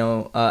people. You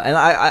know, and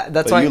I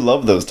that's But why you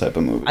love those type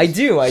of movies. I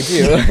do.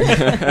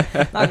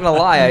 Not gonna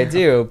lie, I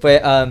do.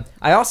 But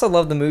I also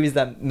love the movies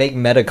that make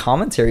meta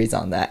commentaries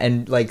on that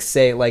and like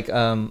say like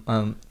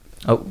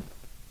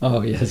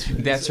Oh yes,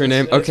 That's her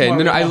name. Okay,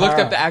 no, I looked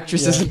up the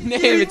actress's name.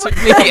 It took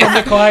me.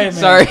 The Quiet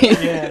Man. Sorry.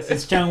 Yes,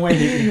 it's John Wayne.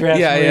 He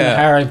grabs Yeah, Maria yeah.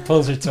 O'Hara and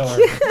pulls her to her.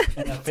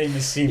 And that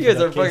famous scene. you guys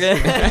for are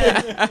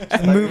that kiss.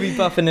 fucking movie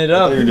buffing it I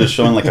thought up. you were just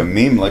showing like a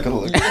meme, like, oh,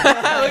 look. Look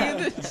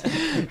at this.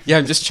 Yeah,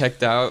 I'm just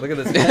checked out. Look at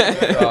this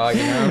dog,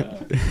 you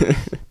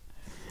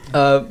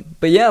know.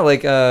 But yeah,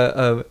 like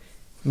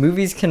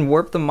movies can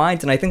warp the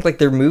mind, and I think like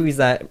they're movies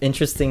that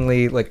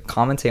interestingly like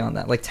commentate on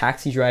that. Like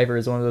Taxi Driver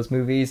is one of those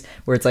movies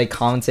where it's like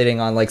commentating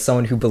on like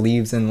someone who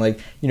believes in like,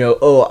 you know,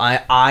 oh,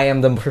 I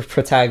am the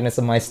protagonist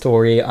of my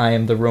story. I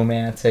am the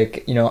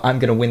romantic. You know, I'm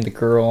gonna win the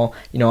girl.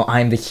 You know,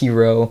 I'm the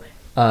hero.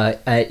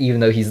 Even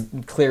though he's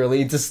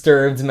clearly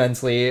disturbed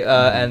mentally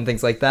and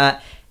things like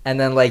that. And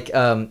then like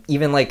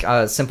even like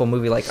a simple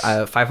movie like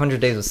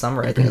 500 Days of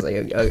Summer, I think is like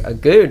a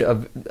good.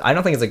 I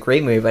don't think it's a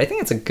great movie, but I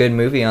think it's a good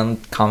movie on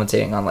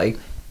commentating on like,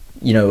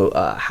 you know,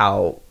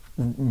 how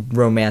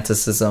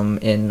romanticism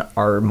in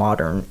our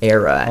modern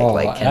era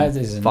like can that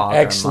is an bother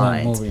our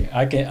excellent minds. movie.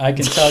 I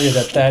can tell you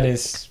that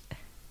is,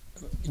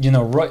 you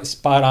know, right,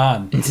 spot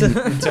on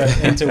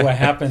into what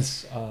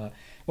happens.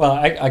 Well,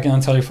 I can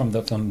tell you from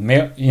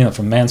male, you know,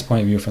 from man's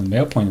point of view, from the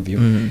male point of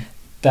view,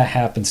 that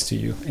happens to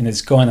you, and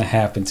it's going to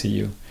happen to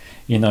you.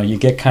 You know, you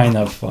get kind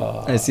of.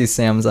 I see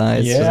Sam's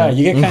eyes. Yeah,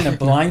 you get kind of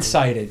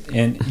blindsided,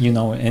 and you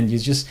know, and you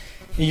just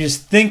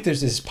think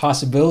there's this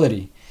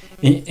possibility,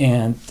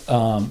 and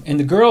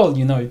the girl,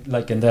 you know,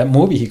 like in that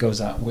movie, he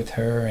goes out with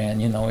her,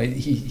 and you know,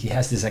 he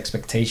has this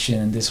expectation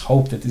and this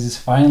hope that she's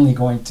finally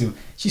going to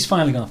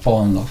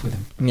fall in love with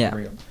him. Yeah. For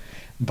real.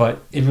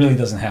 But it really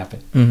doesn't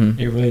happen. Mm-hmm.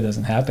 It really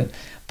doesn't happen.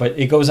 But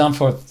it goes on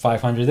for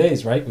 500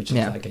 days, right? Which is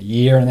like a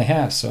year and a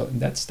half. So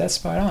that's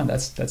spot on.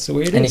 That's the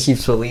way it is. And he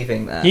keeps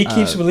believing that. He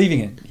keeps believing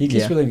it. He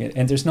keeps yeah. believing it,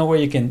 and there's no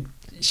way you can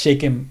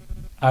shake him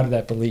out of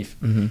that belief.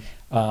 Mm-hmm.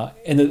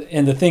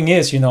 And the thing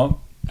is, you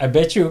know, I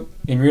bet you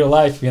in real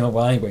life, you know.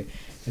 Well, anyway,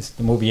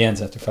 the movie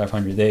ends after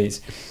 500 days.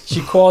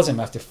 She calls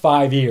him after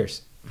 5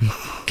 years.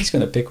 He's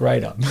gonna pick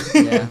right up.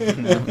 Yeah.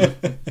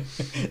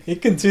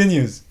 It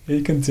continues.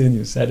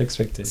 That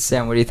expectation.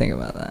 Sam, what do you think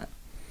about that?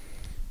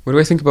 What do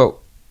I think about?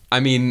 I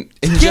mean,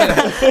 in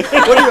general,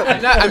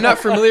 I'm not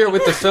familiar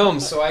with the film,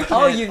 so I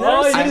can't. you've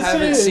Oh, you I didn't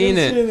haven't see seen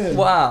it. it.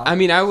 Wow. I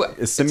mean,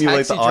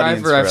 Simulate the Taxi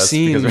audience Driver for I've us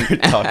seen. because we're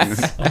talking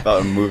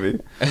about a movie.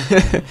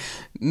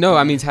 No,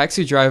 I mean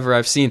Taxi Driver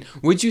I've seen.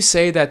 Would you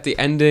say that the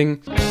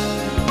ending?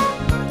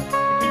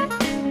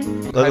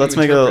 Let's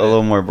make it a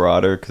little more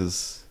broader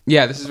because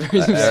Yeah, this is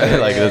very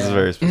specific. like this is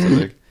very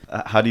specific.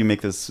 How do you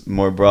make this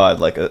more broad?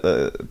 Like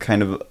a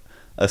kind of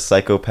a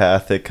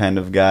psychopathic kind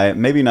of guy,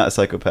 maybe not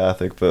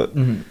psychopathic, but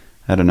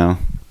I don't know.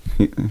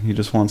 He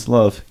just wants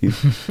love.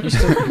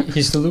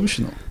 He's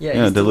delusional.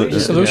 Yeah, he's delusional.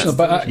 He's delusional.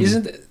 But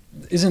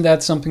isn't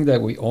that something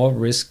that we all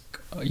risk?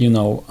 You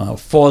know,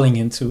 falling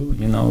into,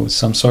 you know,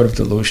 some sort of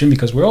delusion,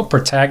 because we're all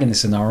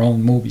protagonists in our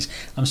own movies.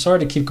 I'm sorry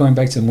to keep going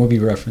back to movie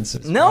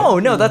references. No,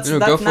 that's No,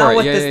 not go for it.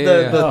 what Yeah, this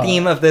yeah, yeah. the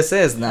theme of this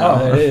is now.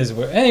 Oh, it is.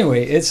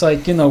 Anyway, it's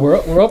like, you know,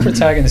 we're all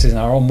protagonists in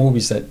our own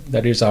movies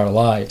that is our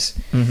lives.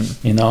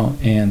 Mm-hmm. You know,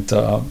 and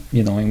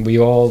you know, and we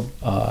all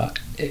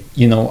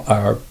you know,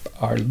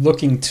 are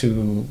looking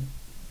to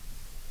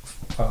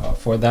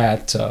for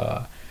that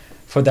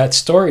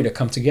story to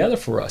come together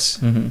for us.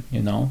 Mm-hmm.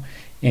 You know,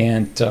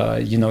 and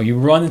you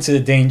run into the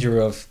danger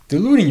of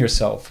deluding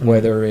yourself,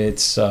 whether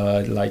it's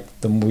like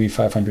the movie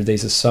 500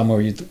 Days of Summer,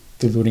 where you're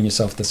deluding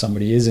yourself that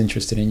somebody is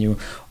interested in you,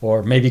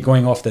 or maybe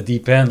going off the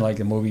deep end like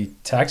the movie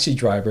Taxi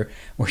Driver,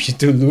 where you're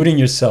deluding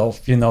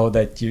yourself,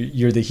 that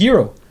you're the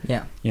hero.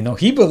 Yeah.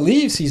 He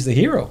believes he's the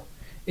hero.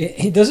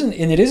 He doesn't,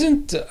 and it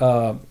isn't,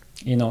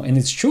 and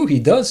it's true, he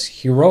does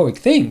heroic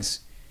things,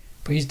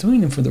 but he's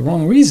doing them for the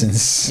wrong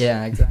reasons.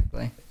 Yeah,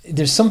 exactly.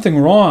 There's something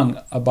wrong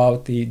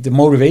about the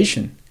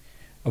motivation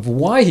of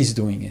why he's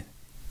doing it.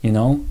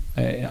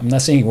 I'm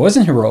not saying he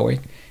wasn't heroic,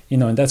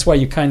 and that's why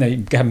you kind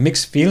of got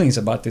mixed feelings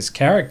about this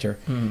character,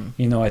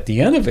 at the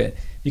end of it,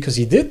 because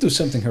he did do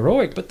something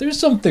heroic, but there's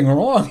something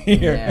wrong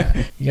here.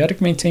 Yeah. You got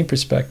to maintain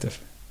perspective.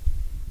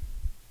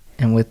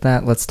 And with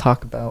that, let's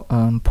talk about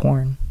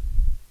porn.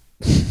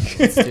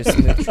 Let's do a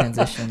smooth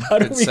transition. How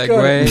do Good we go?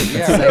 segue.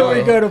 Yeah. How do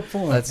we go to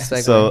porn? Let's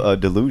segue. So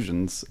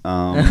delusions.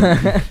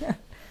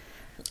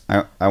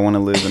 I want to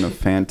live in a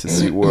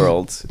fantasy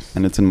world,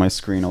 and it's in my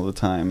screen all the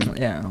time.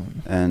 Yeah.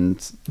 And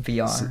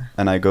VR.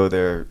 and I go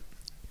there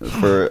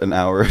for an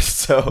hour or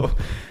so.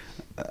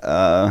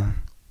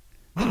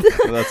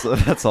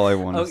 That's all I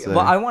want to Okay, say. well,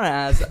 I want to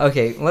ask.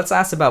 Okay, let's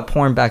ask about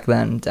porn back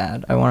then,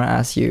 Dad. I want to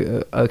ask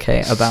you.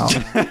 Okay, about.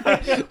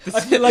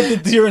 I feel like the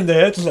deer in the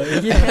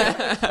headlight.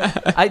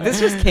 Yeah. This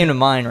just came to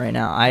mind right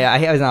now.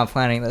 I was not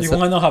planning this. You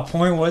want to know how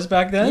porn was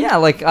back then? Yeah,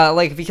 like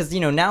because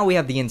now we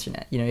have the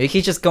internet. You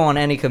can just go on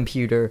any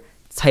computer,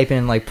 type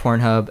in like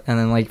Pornhub, and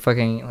then like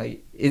fucking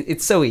like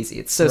it's so easy.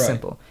 It's so Right.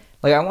 simple.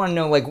 Like I want to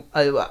know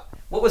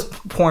what was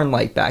porn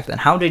like back then?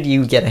 How did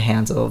you get a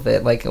handle of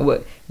it? Like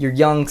what your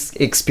young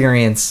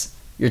experience,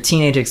 your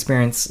teenage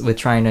experience with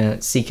trying to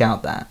seek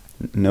out that.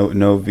 No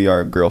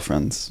VR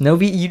girlfriends.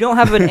 You don't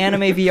have an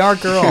anime VR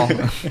girl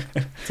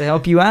to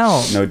help you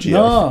out. No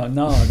GF.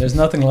 No, there's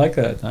nothing like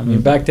that. I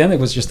mean, back then it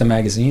was just the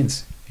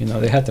magazines.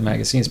 They had the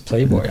magazines.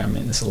 Playboy, I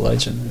mean, it's a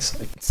legend. It's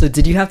like, So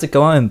did you have to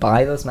go out and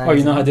buy those oh, magazines?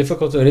 you know how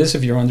difficult it is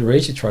if you're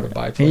underage to try to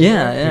buy Playboy?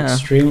 Yeah.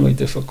 Extremely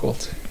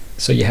difficult.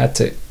 So you had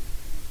to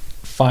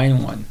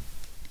find one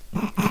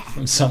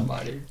from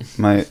somebody.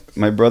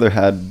 My brother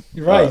had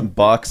Right.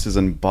 boxes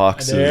and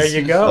boxes There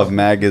you go. of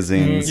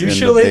magazines in the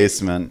Usually-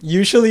 basement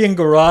Usually in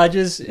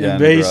garages and Yeah, in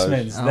the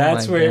basements. garage. Oh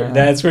That's my where God.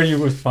 that's where you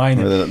would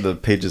find where it. the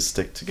pages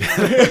stick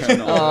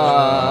together.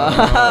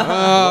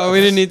 Oh, we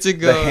didn't need to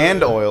go. The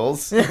hand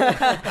oils.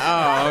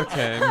 Oh,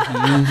 okay.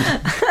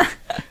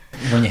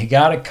 When you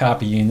got a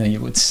copy, you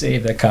would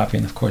save that copy,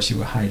 and of course you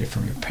would hide it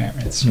from your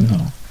parents.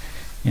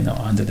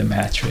 Under the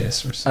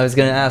mattress or something. I was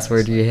gonna ask,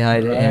 where do you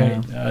hide it?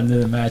 Right, Yeah. under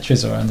the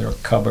mattress or under a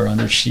cover,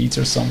 under sheets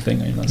or something.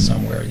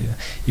 Somewhere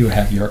you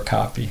have your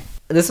copy.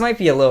 This might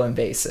be a little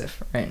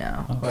invasive right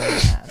now. Oh. what I'm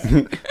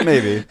gonna ask.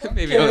 Maybe.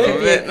 Maybe a little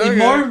bit. Okay.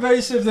 More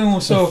invasive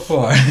than so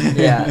far.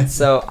 Yeah.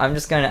 So I'm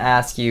just gonna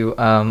ask you,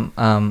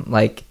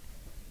 like,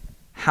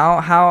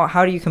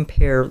 how do you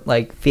compare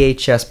like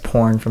VHS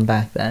porn from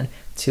back then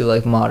to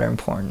like modern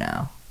porn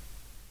now?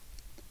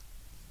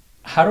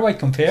 How do I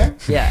compare?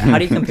 Yeah. How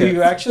do you Do compare?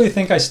 you actually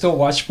think I still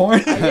watch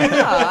porn?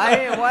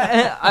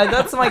 Yeah.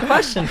 That's my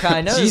question,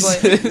 kind of. It's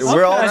like, Jesus.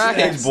 We're all past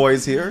teenage that.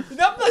 boys here.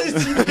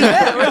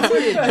 yeah, we're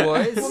teenage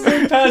boys.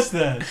 We're past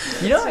that.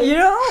 You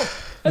know.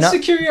 That's No. the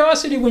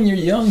curiosity when you're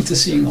young to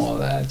seeing all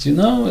that.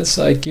 It's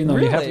like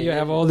Really? you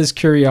have all this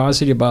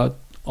curiosity about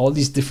all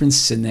these different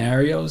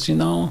scenarios.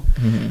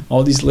 Mhm.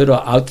 All these little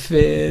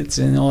outfits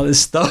and all this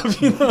stuff.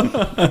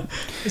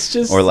 It's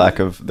just Or lack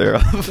of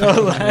thereof. or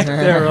lack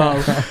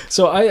thereof.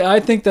 So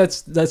I think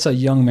that's a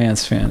young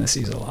man's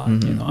fantasies a lot.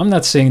 Mhm. I'm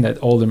not saying that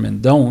older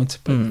men don't,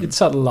 but Mm. it's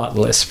a lot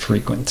less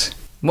frequent.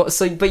 Well,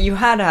 but you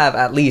had to have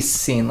at least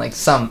seen like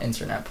some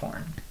internet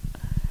porn.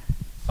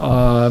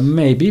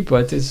 Maybe,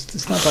 but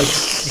it's not like.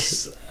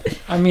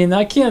 I mean,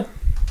 I can't.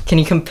 Can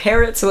you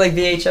compare it to like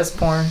VHS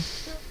porn?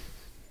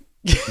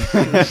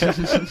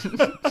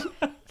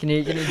 Can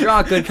you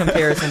draw a good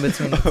comparison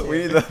between the two? We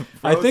need the pros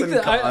I think and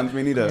that I- cons.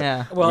 We need a.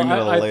 Yeah. Well, we need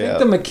a I think layout.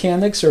 the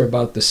mechanics are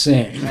about the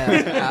same.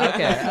 Yeah,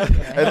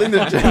 okay. I think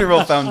the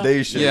general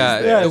foundation. Yeah,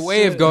 is there. the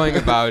way of going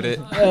about it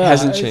Yeah,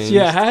 hasn't it's- changed.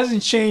 Yeah, it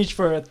hasn't changed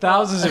for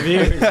thousands of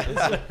years.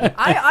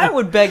 I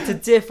would beg to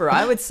differ.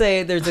 I would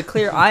say there's a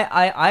clear.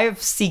 I have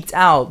seeked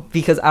out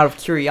because out of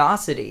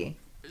curiosity.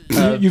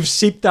 You've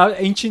seeped out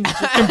ancient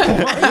Egyptian porn.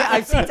 Yeah,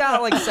 I've seeked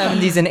out like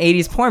 70s and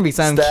 80s porn because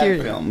I'm Stag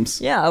curious.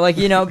 films. Yeah, like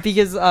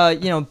because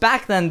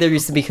back then there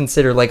used to be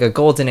considered like a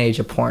golden age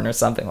of porn or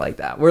something like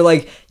that. Where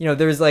like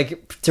there's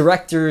like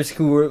directors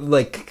who were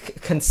like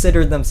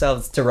considered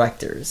themselves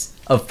directors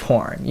of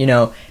porn.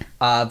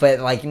 But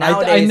like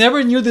nowadays, I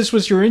never knew this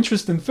was your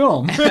interest in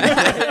film.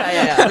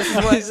 yeah. This is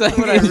what, He's like,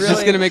 what I he's really,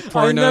 just gonna make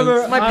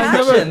pornos. It's my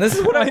passion. This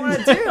is what I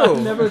want to do. I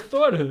never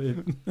thought of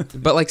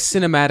it. But like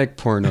cinematic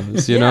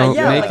pornos, make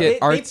like, it they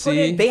put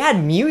artsy. they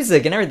had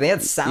music and everything. They had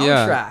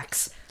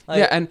soundtracks. Like,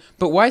 Yeah,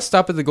 but why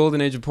stop at the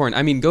golden age of porn?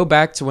 I mean, go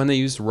back to when they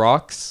used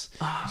rocks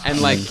and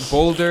like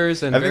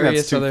boulders and I think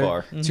various that's too other.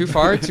 far. Too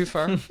far? Too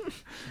far?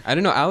 I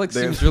don't know. Alex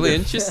They- seems really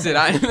interested.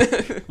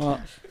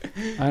 Well,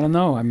 I don't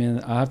know. I mean,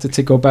 I have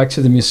to go back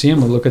to the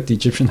museum and look at the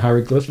Egyptian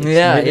hieroglyphics.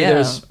 Yeah, Maybe yeah.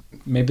 There's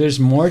maybe there's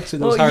more to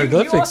those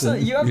hieroglyphics.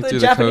 You have You the do the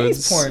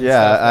Japanese codes. porn.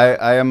 Yeah, stuff.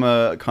 I am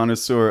a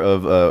connoisseur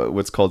of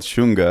what's called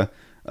shunga,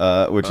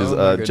 which is Oh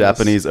my goodness.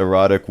 Japanese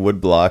erotic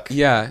woodblock.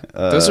 Yeah,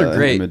 those are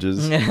great.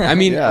 Images. I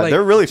mean, Yeah, like,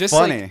 they're really just,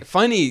 funny. Like,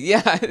 funny,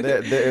 yeah.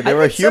 They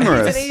were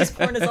humorous. Japanese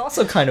porn is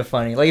also kind of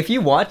funny. Like if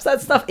you watch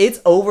that stuff, it's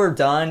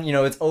overdone. You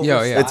know, it's over.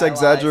 Yeah. It's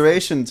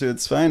exaggeration to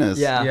its finest.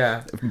 Yeah.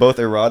 Yeah. Both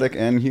erotic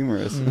and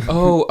humorous.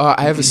 Oh,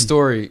 I have a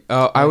story.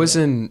 I was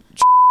in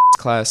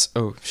class.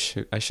 Oh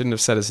shoot, I shouldn't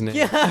have said his name.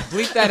 Yeah.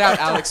 Bleep that out,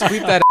 Alex.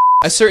 Bleep that out.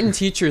 A certain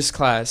teacher's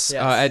class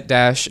Yes. at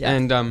Dash, Yeah.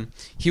 and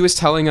he was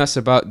telling us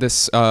about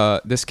this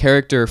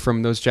character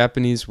from those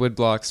Japanese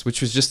woodblocks,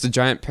 which was just a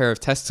giant pair of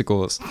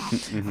testicles.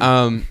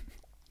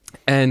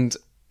 And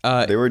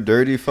They were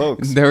dirty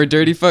folks. they were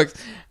dirty fucks.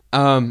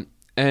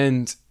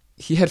 And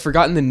he had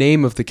forgotten the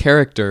name of the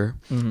character,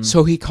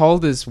 so he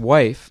called his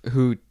wife,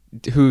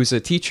 who's a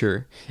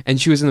teacher,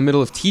 and she was in the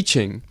middle of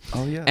teaching.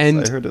 Oh yes,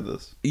 And- I heard of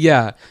this.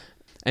 Yeah,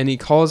 and he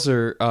calls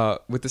her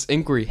with this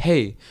inquiry.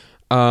 Hey,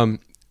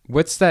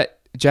 what's that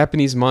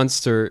Japanese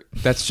monster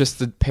that's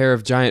just a pair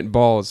of giant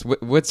balls?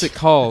 What's it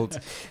called?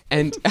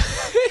 And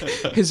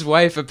his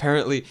wife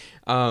apparently,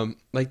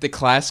 like the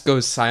class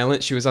goes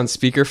silent. She was on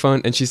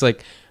speakerphone, and she's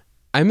like,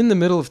 "I'm in the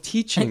middle of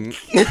teaching.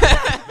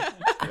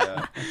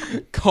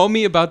 Call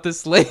me about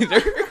this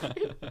later."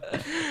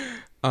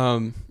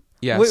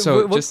 Yeah.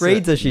 So what just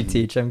grade does she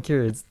teach? I'm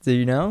curious. Do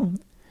you know?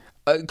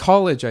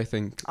 college, I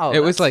think. Oh, it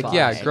was that's like,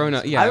 yeah, fine. grown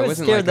up. Yeah, I it was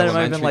wasn't scared like that it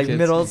might have been like elementary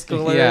middle kids.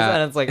 schoolers, Yeah.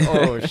 and it's like,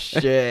 oh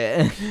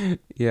shit.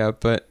 Yeah,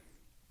 but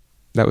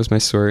that was my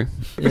story.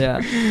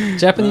 Yeah.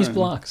 Japanese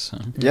blocks. Huh?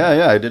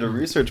 Yeah, I did a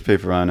research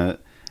paper on it.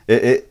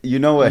 You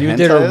know what You hentai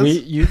did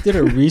is? you did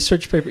a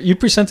research paper. You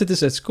presented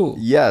this at school.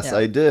 Yes, Yeah.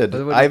 I did.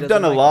 But what I've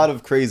doesn't done a like lot it?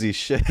 of crazy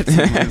shit in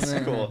my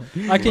school.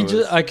 I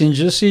can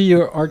just see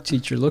your art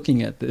teacher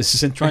looking at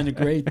this and trying to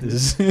grade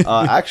this.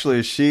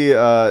 Actually,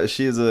 her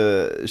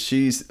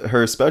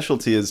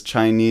specialty is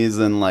Chinese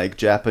and like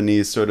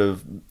Japanese sort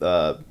of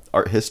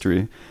art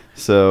history.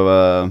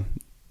 So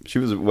she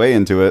was way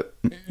into it.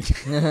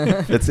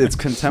 It's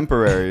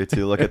contemporary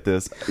to look at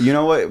this. You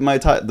know what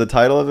the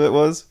title of it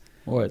was?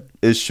 What?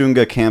 Is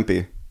Shunga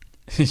campy?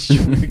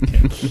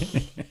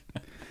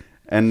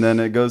 And then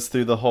it goes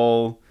through the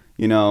whole,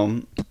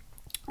 what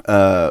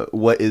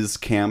is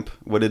camp,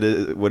 what it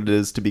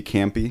is to be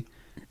campy,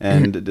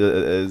 and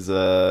is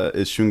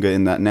Shunga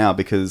in that now?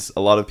 Because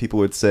a lot of people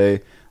would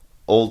say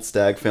old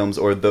stag films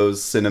or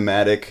those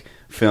cinematic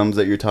films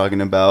that you're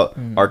talking about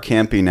are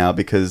campy now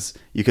because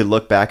you could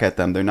look back at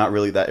them. They're not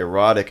really that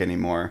erotic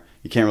anymore.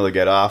 You can't really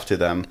get off to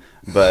them,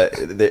 but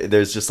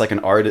there's just like an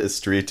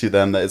artistry to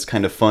them that is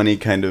kind of funny,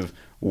 kind of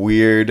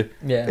weird.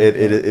 Yeah.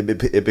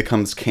 It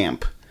becomes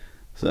camp.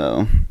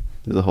 So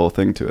there's a whole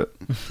thing to it.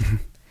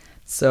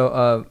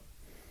 So,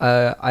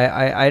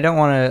 I don't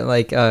want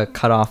to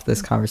cut off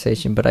this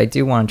conversation, but I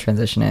do want to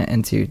transition it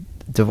into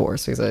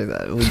divorce because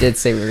we did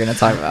say we were going to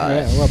talk about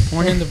it. Yeah, well,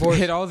 porn and divorce.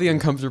 Hit all the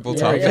uncomfortable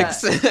Yeah,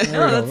 topics.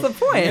 No, that's the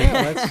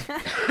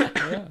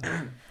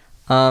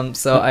point.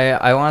 So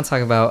I want to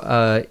talk about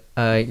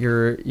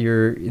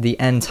the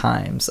end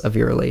times of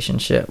your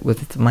relationship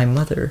with my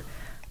mother.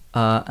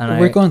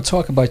 We're going to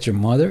talk about your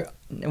mother.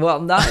 Well,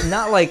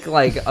 not like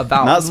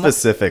about Not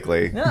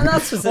specifically. No,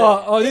 not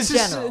specific. This in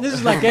general.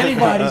 is like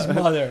anybody's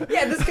mother.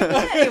 Yeah, this could be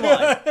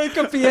anyone. It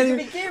could be It any. could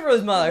be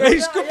Gabriel's mother.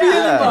 It could be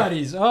Yeah.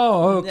 anybody's.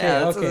 Oh, okay, Yeah,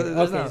 that's- okay,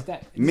 there's okay. no- Is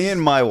that- Me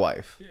and my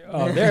wife.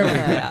 Oh, there we go.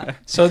 Yeah.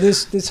 So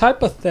this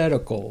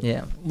hypothetical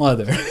Yeah.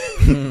 mother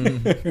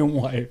and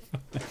wife.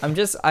 I'm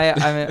just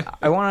I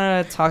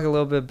want to talk a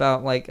little bit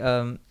about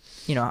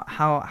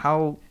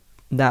how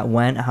that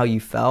went, how you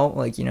felt,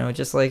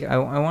 just like I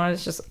want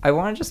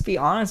to just be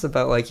honest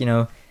about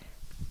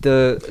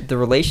the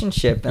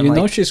relationship and You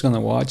know she's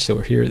gonna watch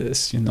or hear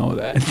this. You know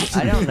that.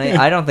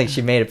 I don't think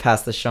she made it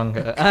past the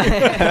shunga.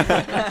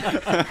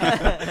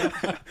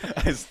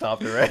 I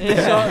stopped it right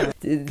there.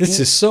 This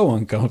is so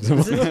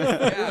uncomfortable.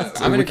 Yeah,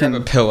 I'm gonna grab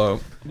a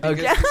pillow.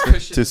 Okay.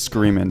 To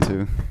scream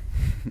into.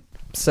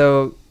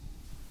 So,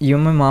 you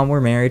and my mom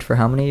were married for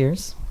how many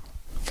years?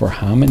 For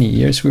how many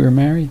years we were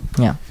married?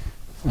 Yeah.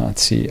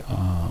 Let's see.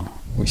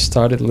 We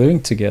started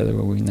living together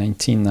when we were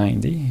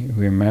 1990.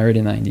 We were married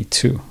in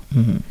 92.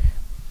 Mm-hmm.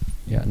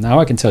 Yeah. Now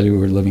I can tell you we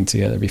were living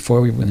together. Before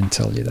we wouldn't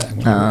tell you that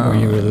when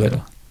you were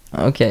little.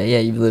 Okay, yeah,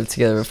 you lived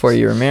together before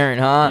you were married,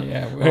 huh?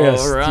 Yeah.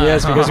 Yes. Alright.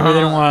 Yes, because we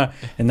didn't want.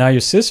 And now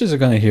your sisters are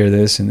gonna hear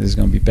this, and this is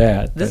gonna be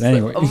bad. But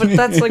anyway. But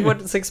that's like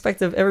what's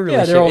expected of every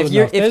Yeah,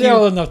 relationship. they're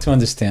old enough to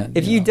understand.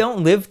 If you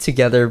don't live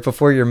together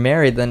before you're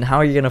married, then how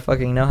are you gonna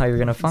fucking know how you're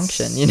gonna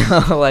function?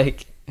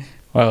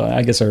 Well,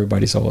 I guess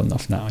everybody's old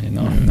enough now,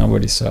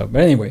 Nobody's. But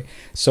anyway,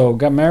 so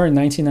got married in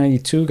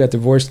 1992, got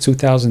divorced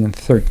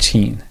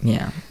 2013.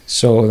 Yeah,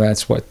 So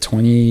that's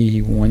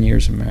 21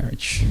 years of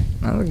marriage.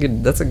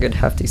 that's a good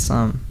hefty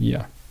sum.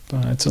 Yeah,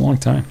 but it's a long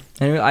time.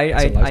 And It's a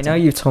I know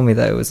lifetime. you've told me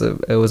that it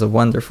was a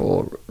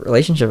wonderful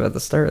relationship at the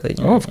start.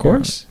 Of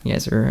course. You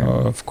guys were.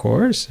 Of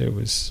course, it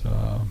was.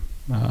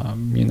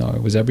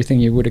 It was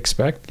everything you would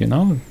expect.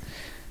 The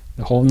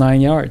whole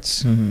 9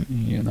 yards.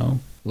 Mhm.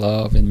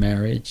 love and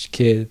marriage,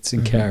 kids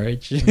and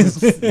carriage.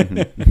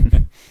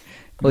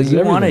 Well, It's you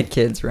everything. wanted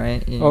kids,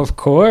 right? You- Of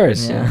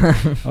course. Yeah.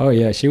 Oh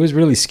yeah, she was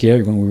really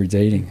scared when we were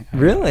dating.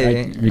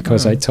 Really?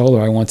 Because I Oh. told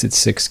her I wanted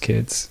 6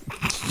 kids.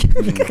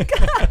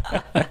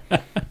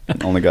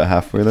 Only got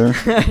halfway there.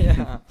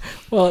 yeah.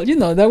 Well,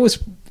 that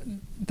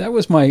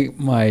was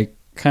my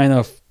kind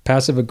of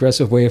passive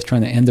aggressive way of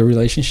trying to end the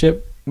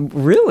relationship.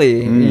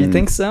 Really? You Mm.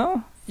 think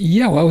so?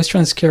 Yeah, well, I was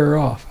trying to scare her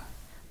off.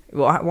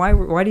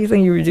 Why do you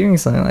think you were doing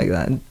something like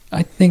that?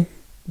 I think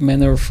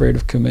men are afraid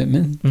of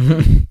commitment.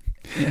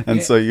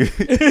 And so you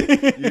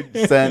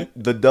sent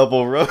the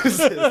double roses.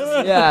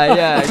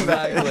 yeah,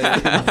 exactly.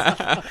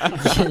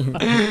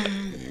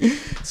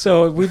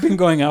 So we've been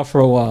going out for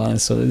a while,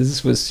 and so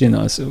this was, so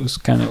it was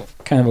kind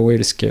of a way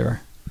to scare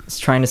her. It's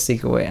trying to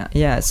sneak away.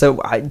 Yeah.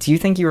 So, do you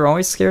think you were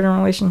always scared in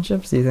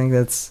relationships? Do you think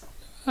that's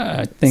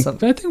I think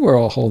we're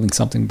all holding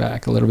something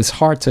back a little bit. It's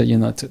hard to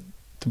to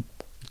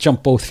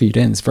jump both feet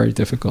in. It's very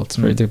difficult. It's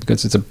very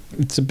difficult because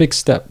it's a big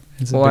step.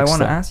 It's a well? I big want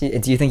to step. ask you.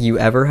 Do you think you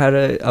ever had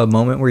a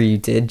moment where you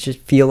did just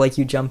feel like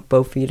you jumped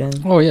both feet in?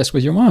 Oh yes,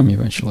 with your mom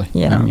eventually.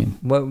 Yeah. I mean,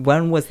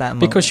 when was that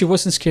moment? because she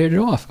wasn't scared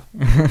off.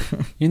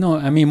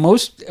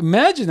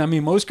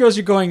 Most girls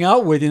you're going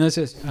out with,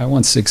 says, I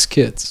want 6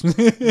 kids.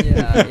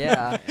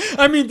 yeah.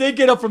 I mean, they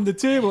get up from the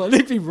table and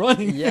they be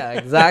running. Yeah,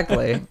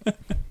 exactly.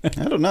 I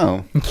don't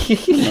know. I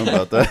don't know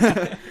about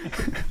that.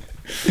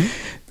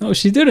 No,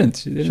 she didn't.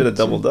 Should have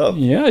doubled up.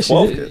 Yeah, she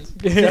 12 did.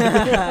 kids.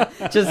 Yeah.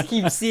 Just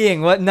keep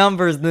seeing what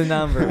number's the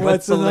number.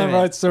 What's the limit?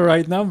 What's the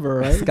right number,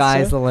 right?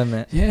 Sky's So- the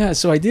limit. Yeah,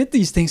 so I did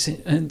these things,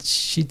 and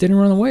she didn't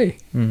run away.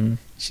 Mm-hmm.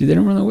 She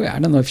didn't run away. I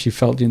don't know if she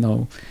felt,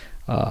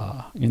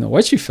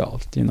 what she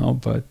felt,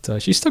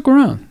 but she stuck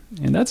around,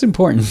 and that's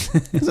important.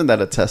 Isn't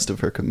that a test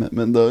of her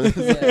commitment, though?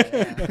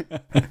 Yeah.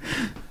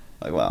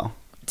 Like, wow.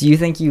 Do you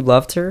think you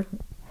loved her?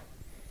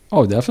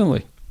 Oh,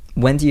 definitely.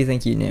 When do you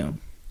think you knew?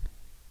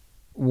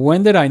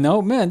 When did I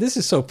know? Man, this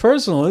is so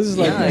personal. This is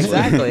like Yeah,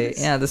 exactly.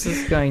 Yeah, this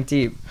is going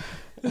deep.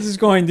 This is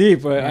going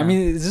deep. But Yeah. I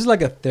mean, is this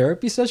like a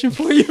therapy session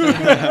for you?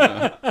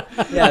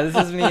 Yeah, this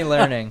is me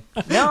learning.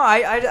 No,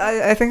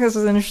 I think this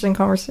is an interesting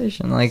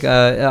conversation. Like,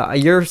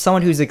 you're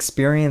someone who's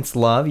experienced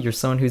love. You're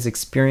someone who's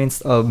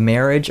experienced a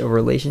marriage, a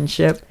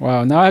relationship.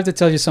 Wow. Now I have to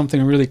tell you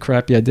something really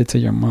crappy I did to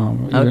your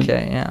mom.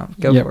 Okay, yeah,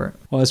 go Yeah. for it.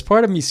 Well, as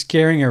part of me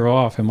scaring her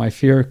off and my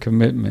fear of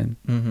commitment,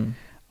 Mm-hmm.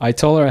 I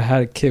told her I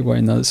had a kid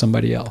with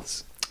somebody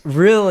else.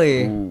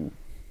 Really, Ooh.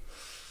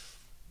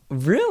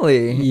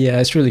 really. Yeah,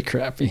 it's really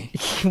crappy.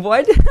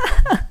 What?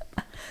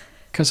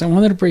 Because I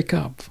wanted to break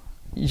up.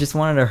 You just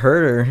wanted to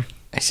hurt her.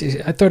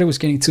 I thought it was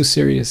getting too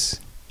serious.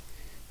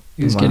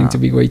 It was Wow. getting to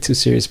be way too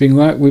serious.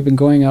 We've been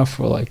going out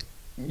for more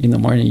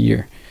than a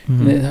year.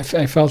 Mm-hmm. And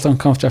I felt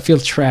uncomfortable. I feel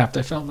trapped.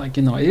 I felt like,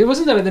 it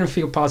wasn't that I didn't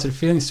feel positive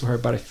feelings to her,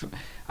 but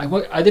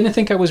I didn't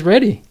think I was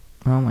ready.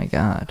 Oh my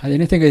god.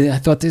 I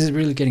thought this is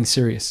really getting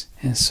serious.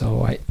 And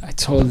so I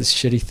told this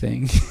shitty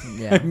thing.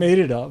 Yeah. I made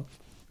it up.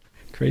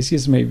 Crazy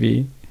as may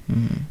be.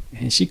 Mhm.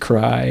 And she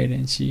cried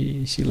and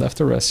she left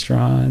the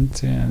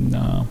restaurant and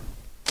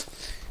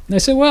I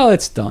said, well,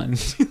 it's done.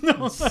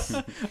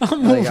 I'll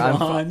move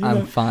Like, on.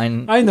 I'm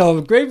fine. I know.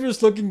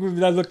 Gravier's looking with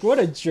that look. What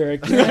a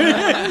jerk.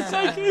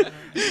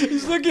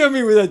 He's looking at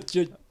me with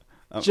that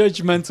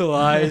judgmental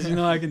eyes.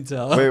 I can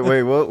tell.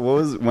 Wait.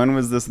 When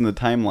was this in the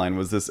timeline?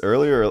 Was this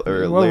earlier or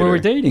well, later? we were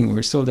dating. We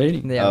were still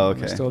dating. Yeah. Oh,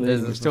 okay.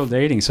 We're still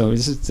dating. So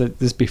this is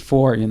this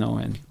before,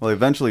 and Well,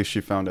 eventually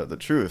she found out the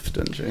truth,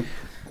 didn't she?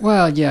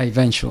 well, yeah,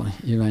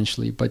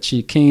 eventually. But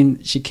she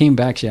came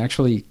back. She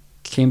actually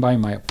came by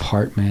my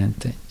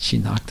apartment. And she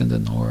knocked on the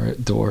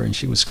door and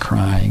she was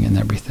crying and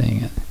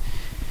everything.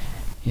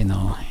 And,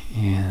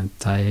 and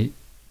I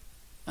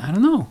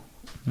don't know.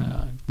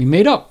 We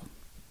made up.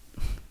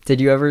 Did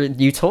you ever?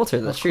 You told her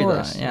the Of truth.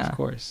 course, Yeah. of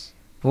course.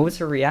 What was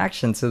her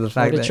reaction to the What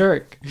fact a that?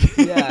 jerk.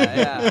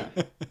 Yeah.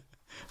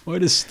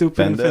 What a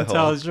stupid Pendejo.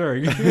 infantile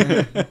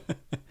jerk.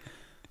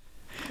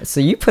 So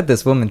you put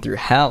this woman through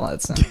hell.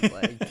 It sounds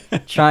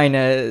like trying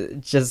to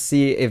just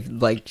see if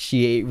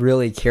she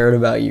really cared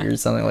about you or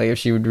something. Like if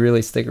she would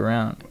really stick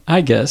around.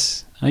 I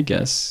guess.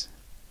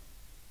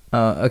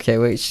 Okay.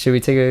 Wait. Should we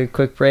take a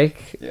quick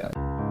break? Yeah.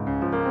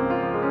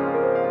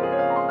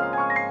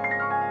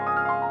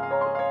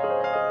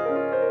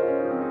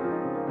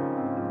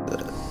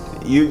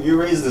 You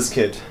raised this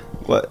kid.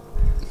 What?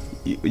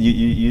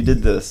 You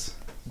did this.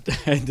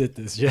 I did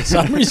this. Yes,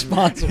 I'm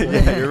responsible.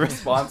 Yeah, you're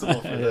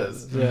responsible for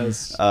this.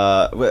 Yes.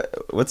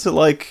 What's it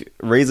like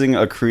raising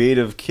a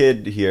creative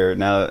kid here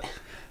now?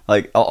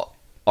 Like, are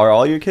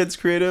all your kids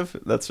creative?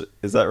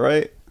 Is that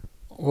right?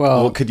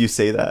 Well, Well, could you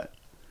say that?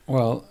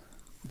 well,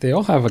 they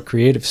all have a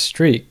creative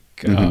streak.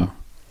 Mhm.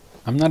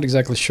 I'm not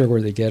exactly sure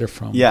where they get it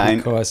from. Yeah,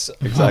 because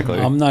exactly.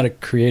 I'm not a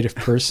creative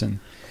person,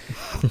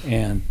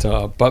 and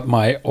but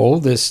my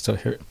oldest,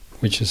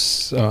 which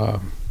is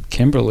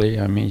Kimberly.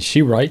 I mean,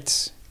 she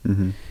writes.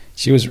 Mm-hmm.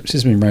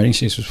 She's been writing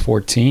since she was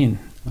 14.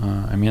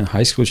 In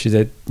high school she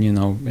did,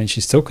 and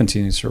she still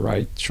continues to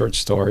write short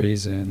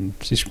stories, and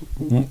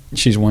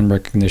she's won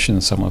recognition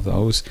in some of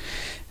those.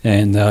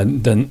 And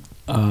then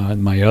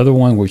my other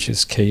one, which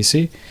is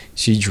Casey,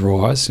 she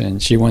draws,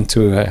 and she went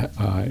to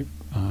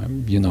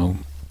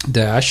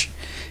Dash,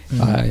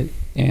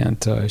 and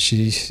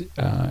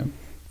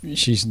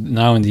she's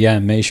now in the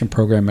animation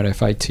program at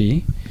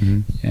FIT,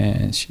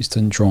 and she's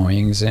done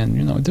drawings,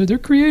 and they're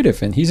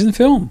creative, and he's in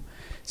film.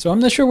 So I'm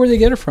not sure where they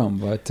get it from,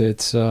 but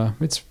it's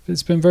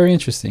been very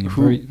interesting.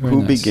 Very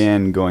Who nice.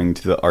 began going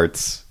to the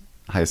arts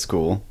high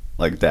school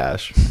like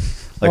Dash?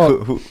 Like Well,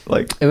 who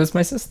like? It was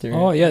my sister.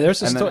 Oh yeah,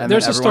 there's a And then- and then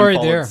there's a everyone story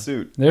followed there.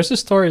 suit. There's a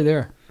story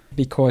there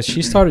because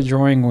she started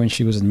drawing when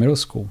she was in middle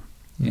school,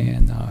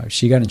 and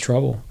she got in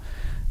trouble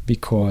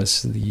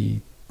because the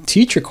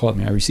teacher called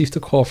me. I received a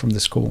call from the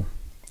school.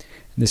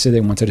 They said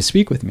they wanted to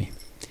speak with me,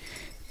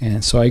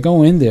 and so I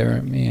go in there,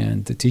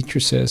 and the teacher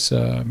says,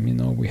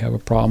 we have a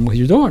problem with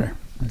your daughter.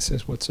 I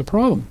says, what's the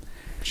problem?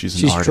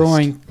 She's an artist.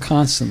 drawing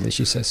constantly.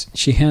 She says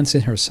she hands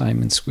in her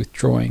assignments with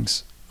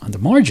drawings on the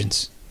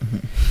margins.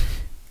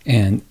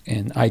 And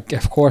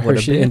I've caught her.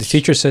 What a And the bitch.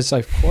 teacher says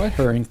I've caught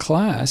her in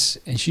class,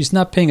 and she's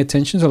not paying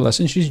attention to the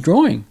lesson. She's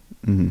drawing.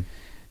 Mhm.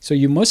 So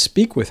you must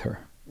speak with her,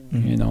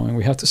 and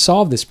we have to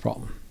solve this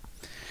problem.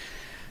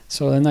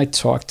 So then I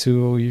talk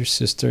to your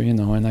sister,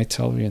 and I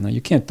tell her,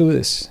 you can't do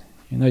this.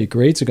 Your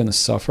grades are going to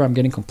suffer. I'm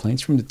getting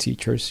complaints from the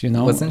teachers,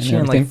 Wasn't and she in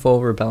everything. like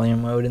full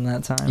rebellion mode in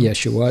that time? Yeah,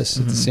 she was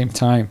at the same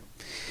time.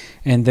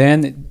 And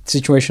then the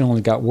situation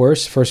only got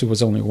worse. First, it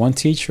was only one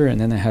teacher, and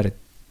then I had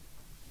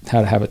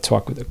to have a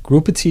talk with a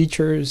group of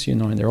teachers,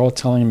 and they're all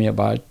telling me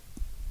about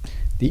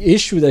the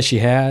issue that she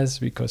has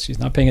because she's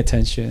not paying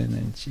attention.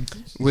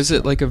 And Was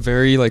it like a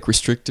very like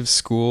restrictive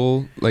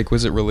school? Like,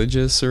 was it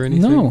religious or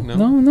anything?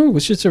 No. It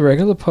was just a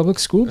regular public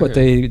school, but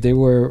Okay. they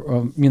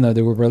were,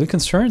 they were really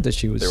concerned that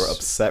she was. They were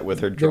upset with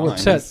her They were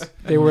drawings. upset.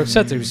 They were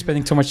upset. They were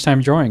spending too much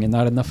time drawing and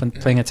not enough on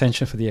paying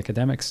attention for the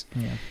academics.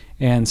 Yeah.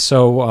 And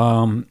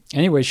so,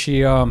 anyway,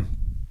 she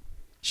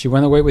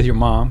went away with your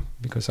mom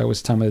because that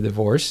was the time of the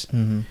divorce.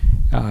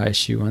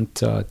 She went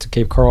to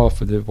Cape Coral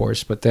for the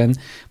divorce, but then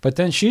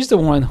she's the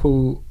one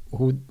who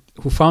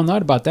found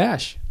out about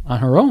Dash on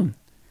her own,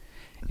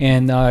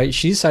 and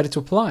she decided to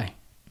apply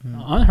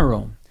on her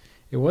own.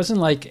 It wasn't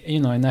like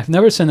and I've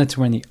never sent her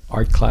to any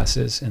art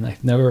classes, and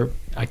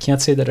I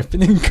can't say that I've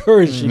been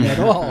encouraging at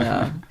all.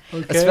 Yeah.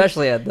 Okay?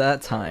 Especially at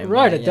that time.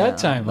 Right, like, at that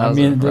time. That was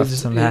I mean, a rough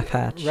there's- some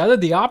patch. rather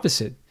the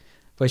opposite.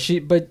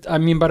 But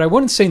I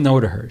wouldn't say no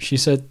to her. She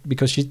said,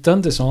 because she'd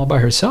done this all by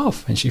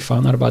herself, and she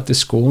found out about this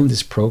school and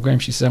this program.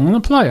 She said, I'm going to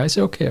apply. I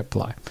said, okay,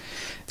 apply.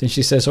 Then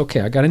she says, okay,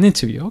 I got an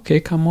interview.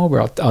 Okay, come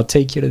over. I'll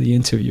take you to the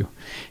interview.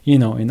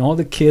 And all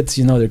the kids,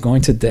 they're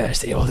going to Dash.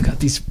 They all got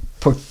these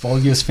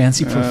portfolios,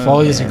 fancy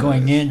portfolios are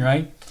going in,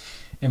 right?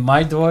 And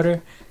my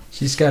daughter,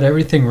 she's got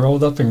everything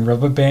rolled up in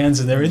rubber bands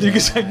and everything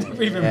because I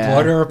never even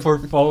bought her a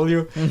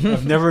portfolio.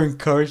 I've never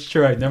encouraged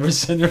her. I never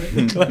sent her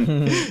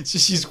anything. So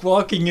she's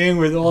walking in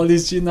with all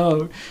this, and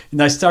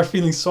I start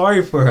feeling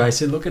sorry for her. I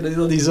said, look at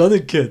all these other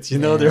kids,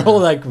 they're all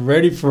like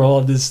ready for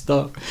all this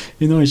stuff,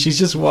 and she's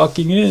just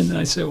walking in.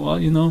 I said, well,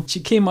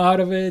 she came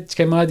out of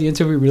the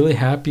interview really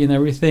happy and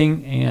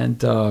everything,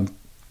 and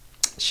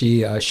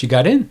she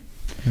got in.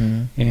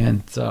 And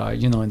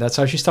and that's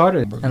how she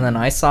started. And then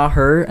I saw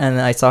her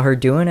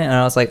doing it, and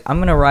I was like, I'm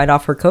gonna ride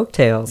off her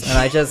coattails. And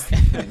I just,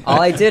 all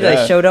I did,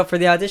 I showed up for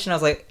the audition. I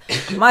was like,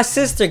 my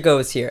sister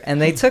goes here,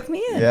 and they took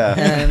me in. Yeah.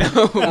 And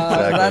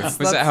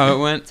Exactly. Was that how it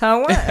went? That's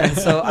how it went. And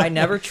so I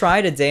never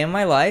tried a day in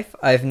my life.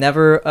 I've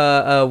never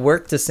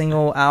worked a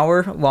single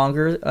hour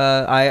longer.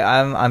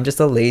 I'm just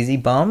a lazy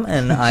bum,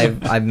 and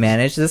I've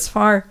managed this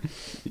far.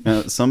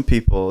 Some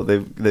people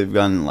they've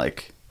gotten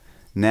like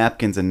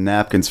napkins and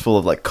napkins full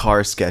of like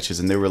car sketches,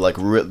 and they were like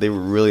they were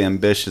really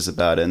ambitious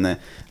about it, and they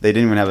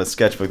didn't even have a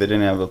sketchbook, they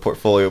didn't have a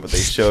portfolio, but they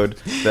showed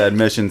the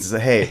admissions and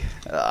said, hey,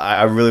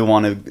 I really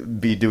want to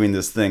be doing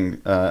this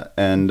thing,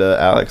 and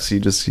Alex, he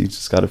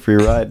just got a free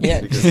ride. Yeah,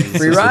 because his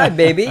free sister- ride,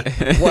 baby.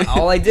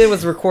 All I did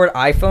was record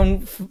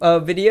iPhone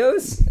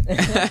videos,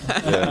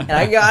 Yeah. and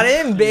I got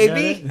in,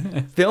 baby.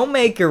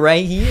 Filmmaker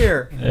right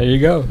here. There you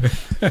go.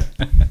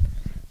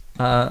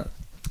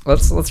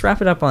 Let's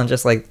wrap it up on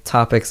just like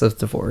topics of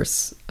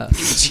divorce.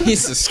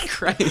 Jesus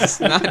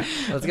Christ!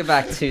 Let's get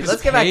back to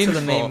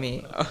the main painful.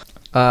 meat.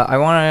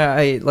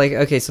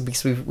 So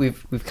because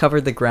we've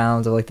covered the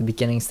grounds of like the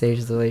beginning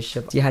stages of the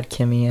relationship. You had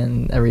Kimmy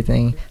and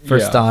everything,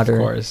 first daughter, Of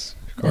course.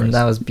 and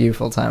that was a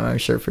beautiful time, I'm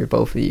sure, for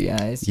both of you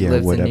guys. You Yeah,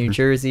 lived in whatever. New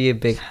Jersey, a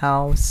big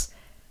house,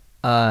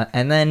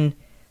 and then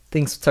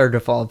things started to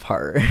fall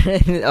apart.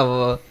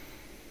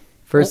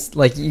 First,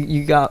 like did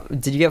you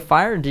get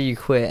fired or did you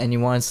quit and you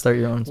wanted to start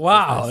your own?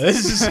 Wow,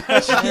 business?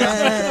 this is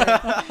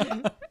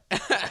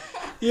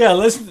yeah.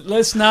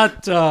 Let's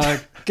not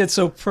get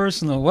so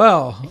personal.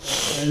 Well,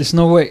 there's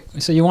no way.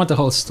 So you want the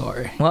whole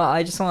story? Well,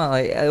 I just want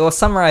to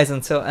summarize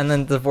and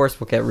then the divorce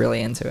will get really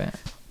into it.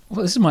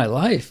 Well, this is my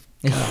life.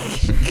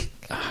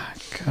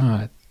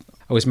 God,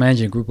 I was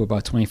managing a group of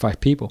about 25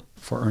 people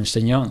for Ernst &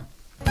 Young.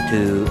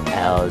 2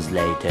 hours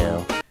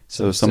later.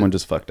 So someone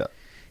just fucked up.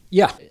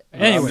 Yeah.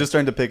 I'm Anyway. just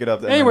trying to pick it up.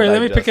 and then Anyway,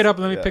 let me digest pick it up.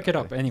 it. Let me Yeah, pick it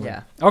up. okay. Anyway.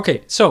 Yeah.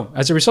 Okay. So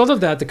as a result of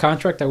that, the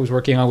contract I was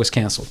working on was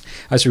canceled.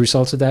 As a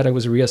result of that, I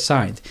was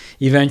reassigned.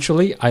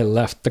 Eventually, I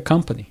left the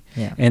company.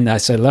 Yeah. And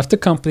as I left the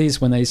company is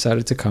when I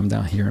decided to come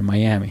down here in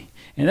Miami.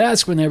 And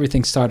that's when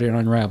everything started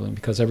unraveling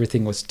because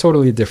everything was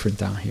totally different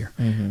down here.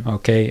 Mm-hmm.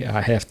 Okay,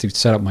 I have to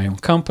set up my own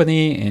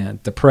company, and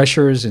the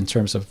pressures in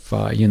terms of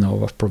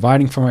of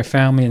providing for my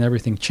family and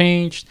everything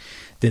changed.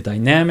 The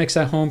dynamics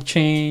at home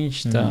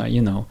changed.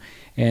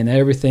 And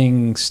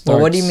everything starts.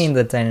 Well, what do you mean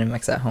the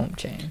dynamics at home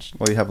changed?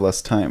 Well, you have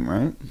less time,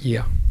 right?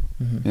 Yeah,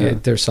 Yeah.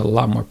 there's a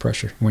lot more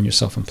pressure when you're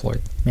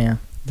self-employed. Yeah.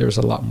 There's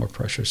a lot more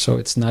pressure, so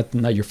it's not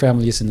your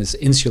family isn't as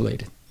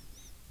insulated.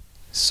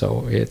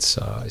 So it's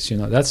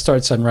that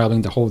starts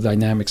unraveling the whole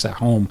dynamics at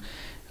home,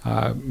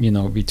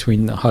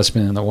 between the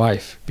husband and the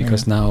wife,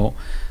 because now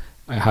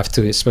I have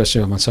to, especially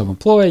when I'm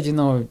self-employed,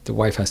 the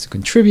wife has to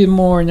contribute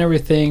more and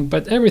everything,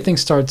 but everything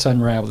starts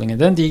unraveling,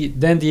 and then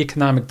the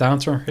economic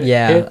downturn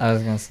hit, I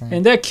was gonna say.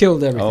 and that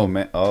killed everything. Oh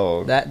man.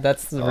 Oh.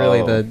 That's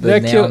really the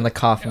That nail killed- in the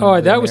coffin. Oh,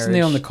 of that was the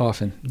nail in the marriage.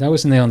 coffin. That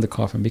was the nail in the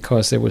coffin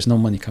because there was no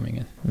money coming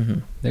in. Mm-hmm.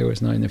 There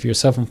was no, and if you're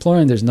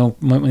self-employed and there's no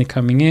money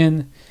coming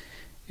in,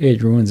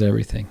 it ruins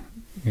everything.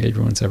 It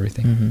ruins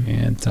everything.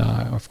 Mhm. And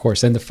of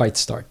course, then the fights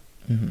start,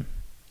 Mm-hmm.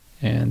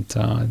 and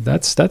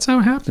that's how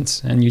it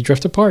happens. And you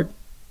drift apart,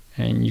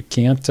 and you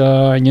can't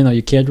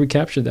you can't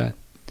recapture that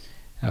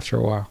after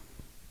a while.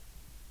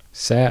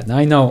 Sad.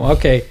 I know.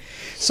 Okay,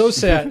 so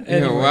sad. Yeah,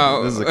 Anyway,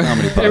 wow. This is a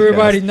comedy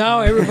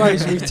podcast.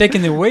 everybody's we've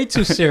taken it way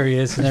too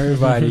serious, and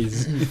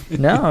everybody's.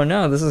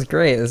 No, this is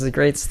great. This is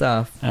great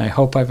stuff. I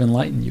hope I've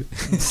enlightened you.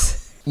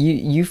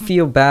 You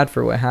feel bad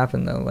for what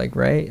happened though, like,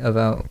 right?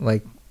 About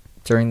like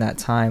during that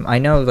time. I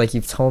know, like,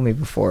 you've told me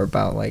before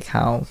about like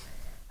how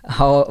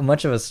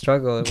much of a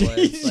struggle it was. Like,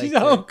 He's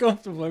so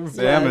uncomfortable. everybody.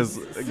 Sam is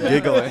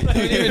giggling. I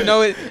don't even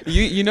know it.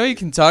 You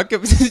can talk to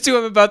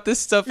him about this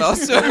stuff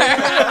elsewhere.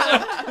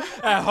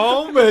 At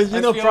home, and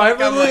feel like I'm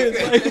privately.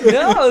 like- it's like-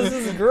 no, this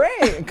is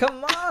great.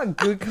 Come on,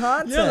 good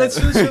content. yeah, let's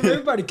do so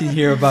everybody can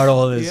hear about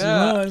all this.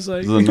 Yeah. It's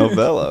like, This is a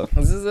novella.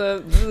 This is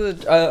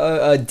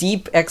a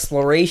deep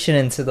exploration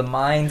into the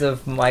mind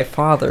of my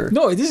father.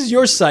 no, this is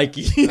your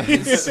psyche.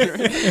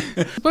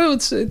 Well,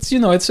 it's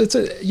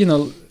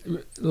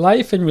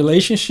life and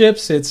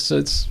relationships.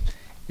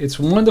 It's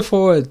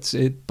wonderful.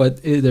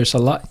 But there's a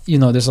lot.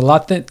 There's a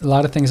lot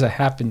of things that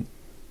happen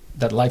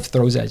that life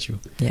throws at you.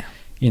 Yeah.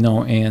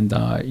 And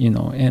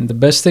the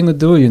best thing to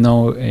do,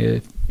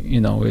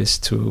 is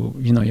to,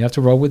 you have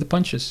to roll with the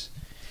punches.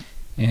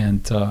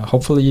 And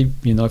hopefully,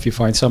 if you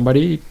find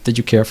somebody that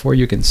you care for,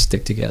 you can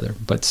stick together.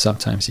 But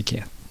sometimes you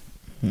can't.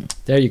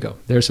 There you go.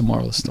 There's a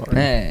moral of the story.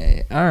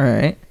 Hey, all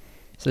right.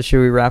 So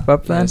should we wrap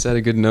up then? Is that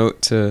a good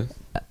note to?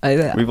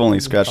 We've only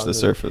scratched the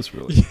surface,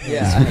 really.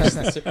 Yeah.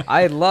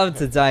 I'd love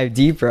to dive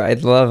deeper.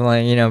 I'd love,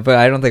 but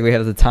I don't think we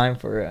have the time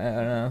for it. I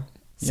don't know.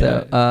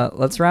 So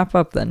let's wrap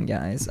up then,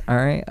 guys. All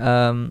right.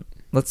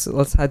 Let's do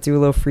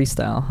a little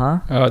freestyle, huh?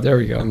 Oh, there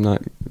we go. I'm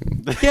not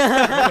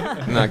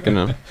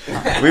gonna.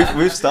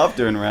 We've stopped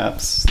doing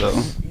raps,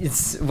 though.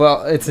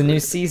 It's a new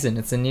season.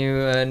 It's a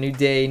new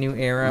day, new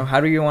era. How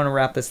do you want to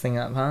wrap this thing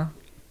up, huh?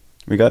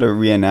 We got to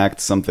reenact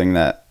something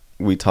that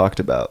we talked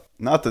about.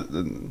 Not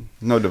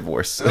no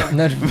divorce.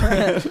 No,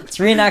 let's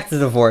reenact the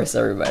divorce,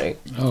 everybody.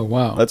 Oh,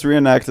 wow. Let's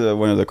reenact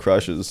one of the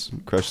crush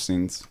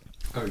scenes.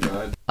 Oh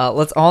God.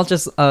 Let's all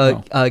just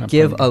I'm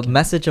give probably a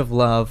message of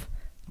love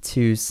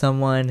to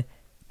someone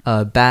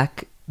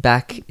back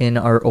in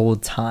our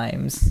old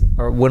times,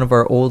 or one of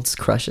our old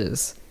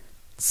crushes.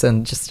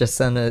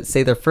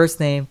 Say their first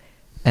name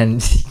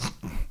and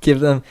give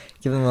them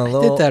a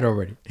little. I did that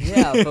already.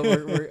 Yeah,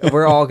 but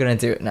we're all gonna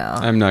do it now.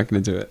 I'm not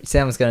gonna do it.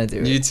 Sam's gonna do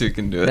it. You two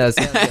can do it. No,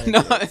 Sam's gonna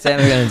No. do it.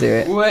 Sam's gonna do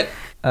it. What?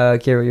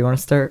 Kira, you want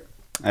to start?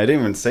 I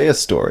didn't even say a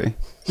story.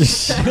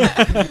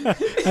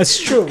 That's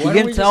true. You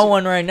can tell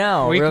one right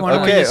now. We- real why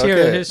don't quick. we Okay, just hear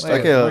okay, his story?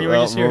 okay. Why don't we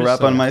Well, just hear we'll his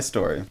wrap on story? my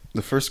story.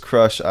 The first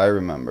crush I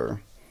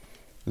remember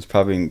was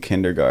probably in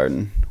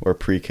kindergarten or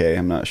pre-K.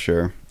 I'm not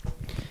sure.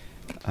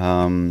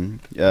 You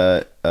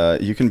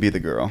can be the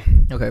girl.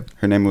 Okay.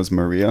 Her name was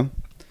Maria.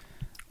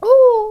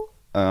 Oh,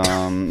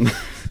 Um,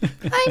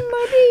 I'm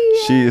Maria.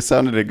 she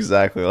sounded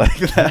exactly like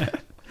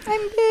that.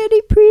 I'm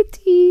very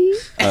pretty.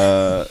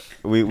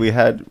 We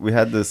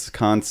had this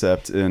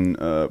concept in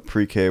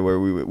pre-K where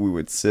we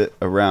would sit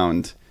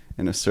around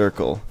in a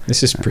circle.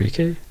 This is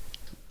pre-K?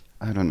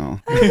 I don't know.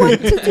 I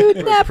want to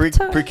do nap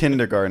time.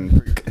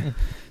 Pre-kindergarten,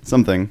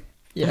 something.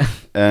 Yeah.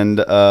 And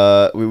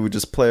we would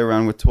just play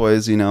around with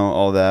toys,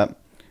 all that.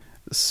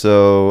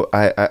 So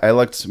I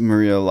liked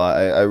Maria a lot.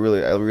 I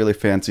really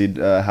fancied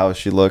how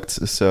she looked.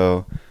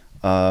 So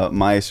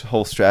my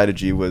whole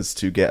strategy was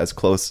to get as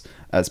close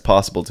as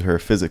possible to her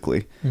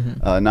physically,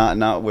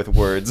 not with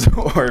words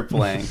or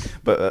playing,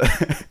 but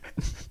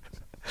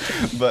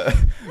but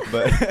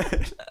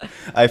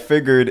I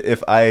figured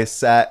if I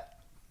sat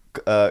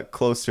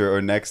closer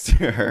or next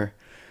to her,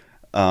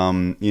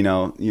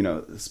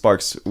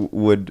 sparks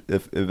would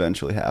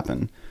eventually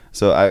happen.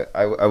 So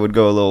I would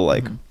go a little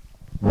like,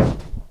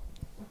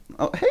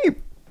 oh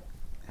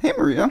Hey,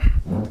 Maria.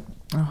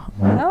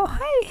 Oh,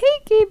 hi, hey,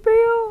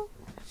 Gabriel.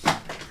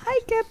 Hi,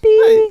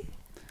 Gabi.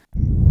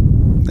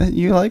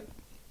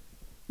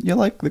 You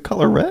like the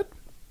color red?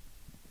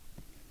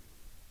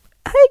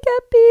 Hi,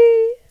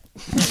 Gabi.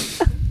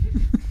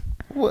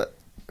 What?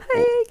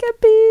 Hi,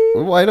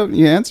 Gabi. Why don't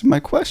you answer my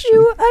question?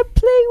 I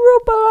play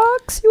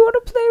Roblox. You want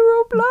to play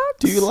Roblox?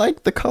 Do you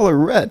like the color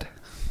red?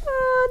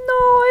 No,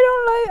 I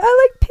don't like. I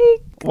like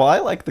pink. Well, I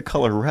like the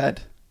color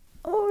red.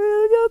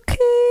 Oh,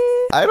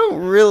 okay. I don't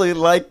really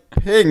like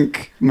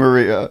pink,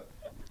 Maria.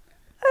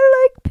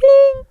 I like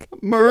pink.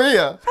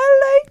 Maria.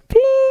 I like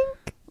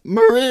pink.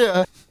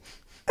 Maria.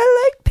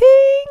 I like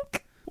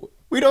pink.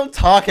 We don't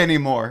talk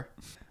anymore.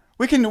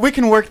 We can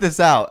work this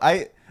out.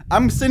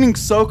 I'm sitting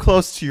so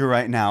close to you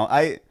right now.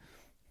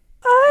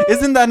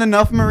 Isn't that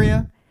enough,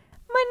 Maria?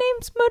 My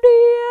name's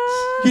Maria.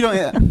 You don't.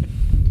 Yeah.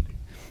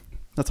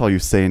 That's all you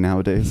say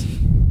nowadays.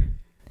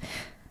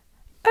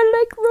 I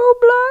like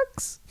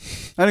Roblox.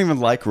 I don't even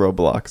like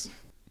Roblox.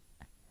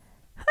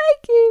 Hi,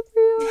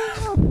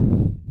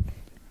 Gabriel.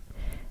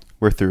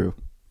 We're through.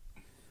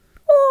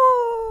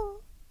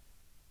 Oh.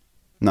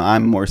 No,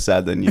 I'm more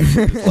sad than you.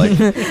 It's like,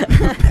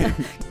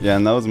 yeah,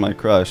 and that was my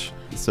crush.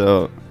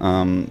 So,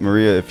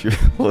 Maria, if you're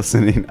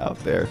listening out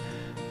there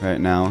right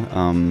now,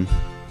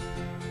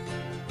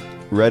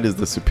 red is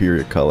the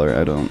superior color.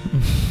 I don't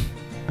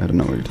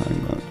know what you're talking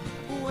about.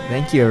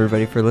 Thank you,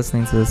 everybody, for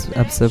listening to this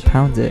episode.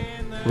 Pound it.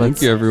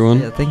 Thank you, everyone.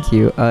 Yeah, thank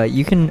you.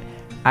 You can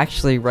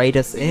actually write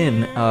us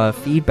in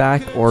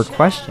feedback or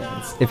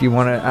questions if you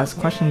want to ask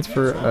questions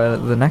for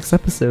the next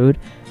episode.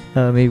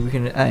 Maybe we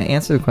can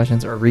answer the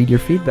questions or read your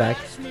feedback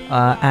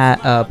at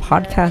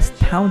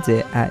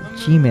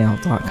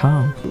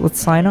podcastpoundit@gmail.com. Let's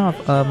sign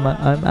off. I'm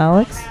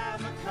Alex.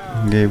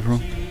 Gabriel.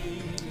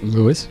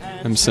 Lewis.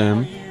 I'm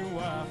Sam.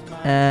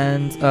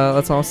 And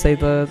let's all say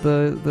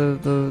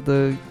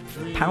the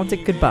pound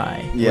it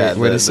goodbye. Yeah,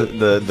 Wait, is it?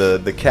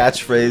 the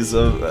catchphrase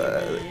of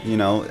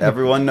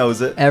everyone knows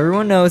it.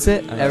 Everyone knows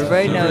it.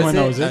 Everybody Everyone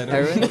knows knows it. it.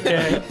 Everyone-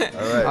 Okay.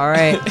 All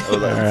right. All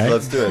right.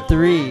 Let's do it.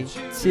 3,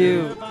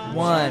 2,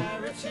 1.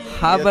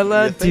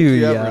 Habala you think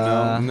you ever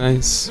know.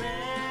 Nice.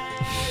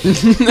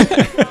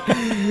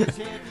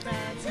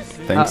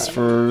 Thanks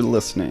for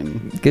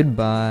listening.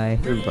 Goodbye.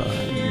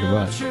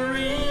 Goodbye.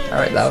 All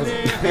right, that was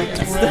it.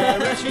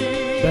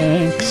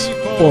 Thanks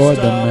for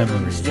the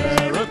memories.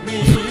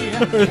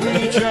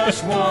 We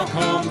just walk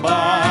on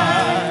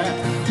by.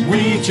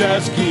 We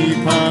just keep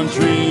on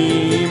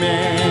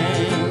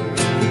dreaming.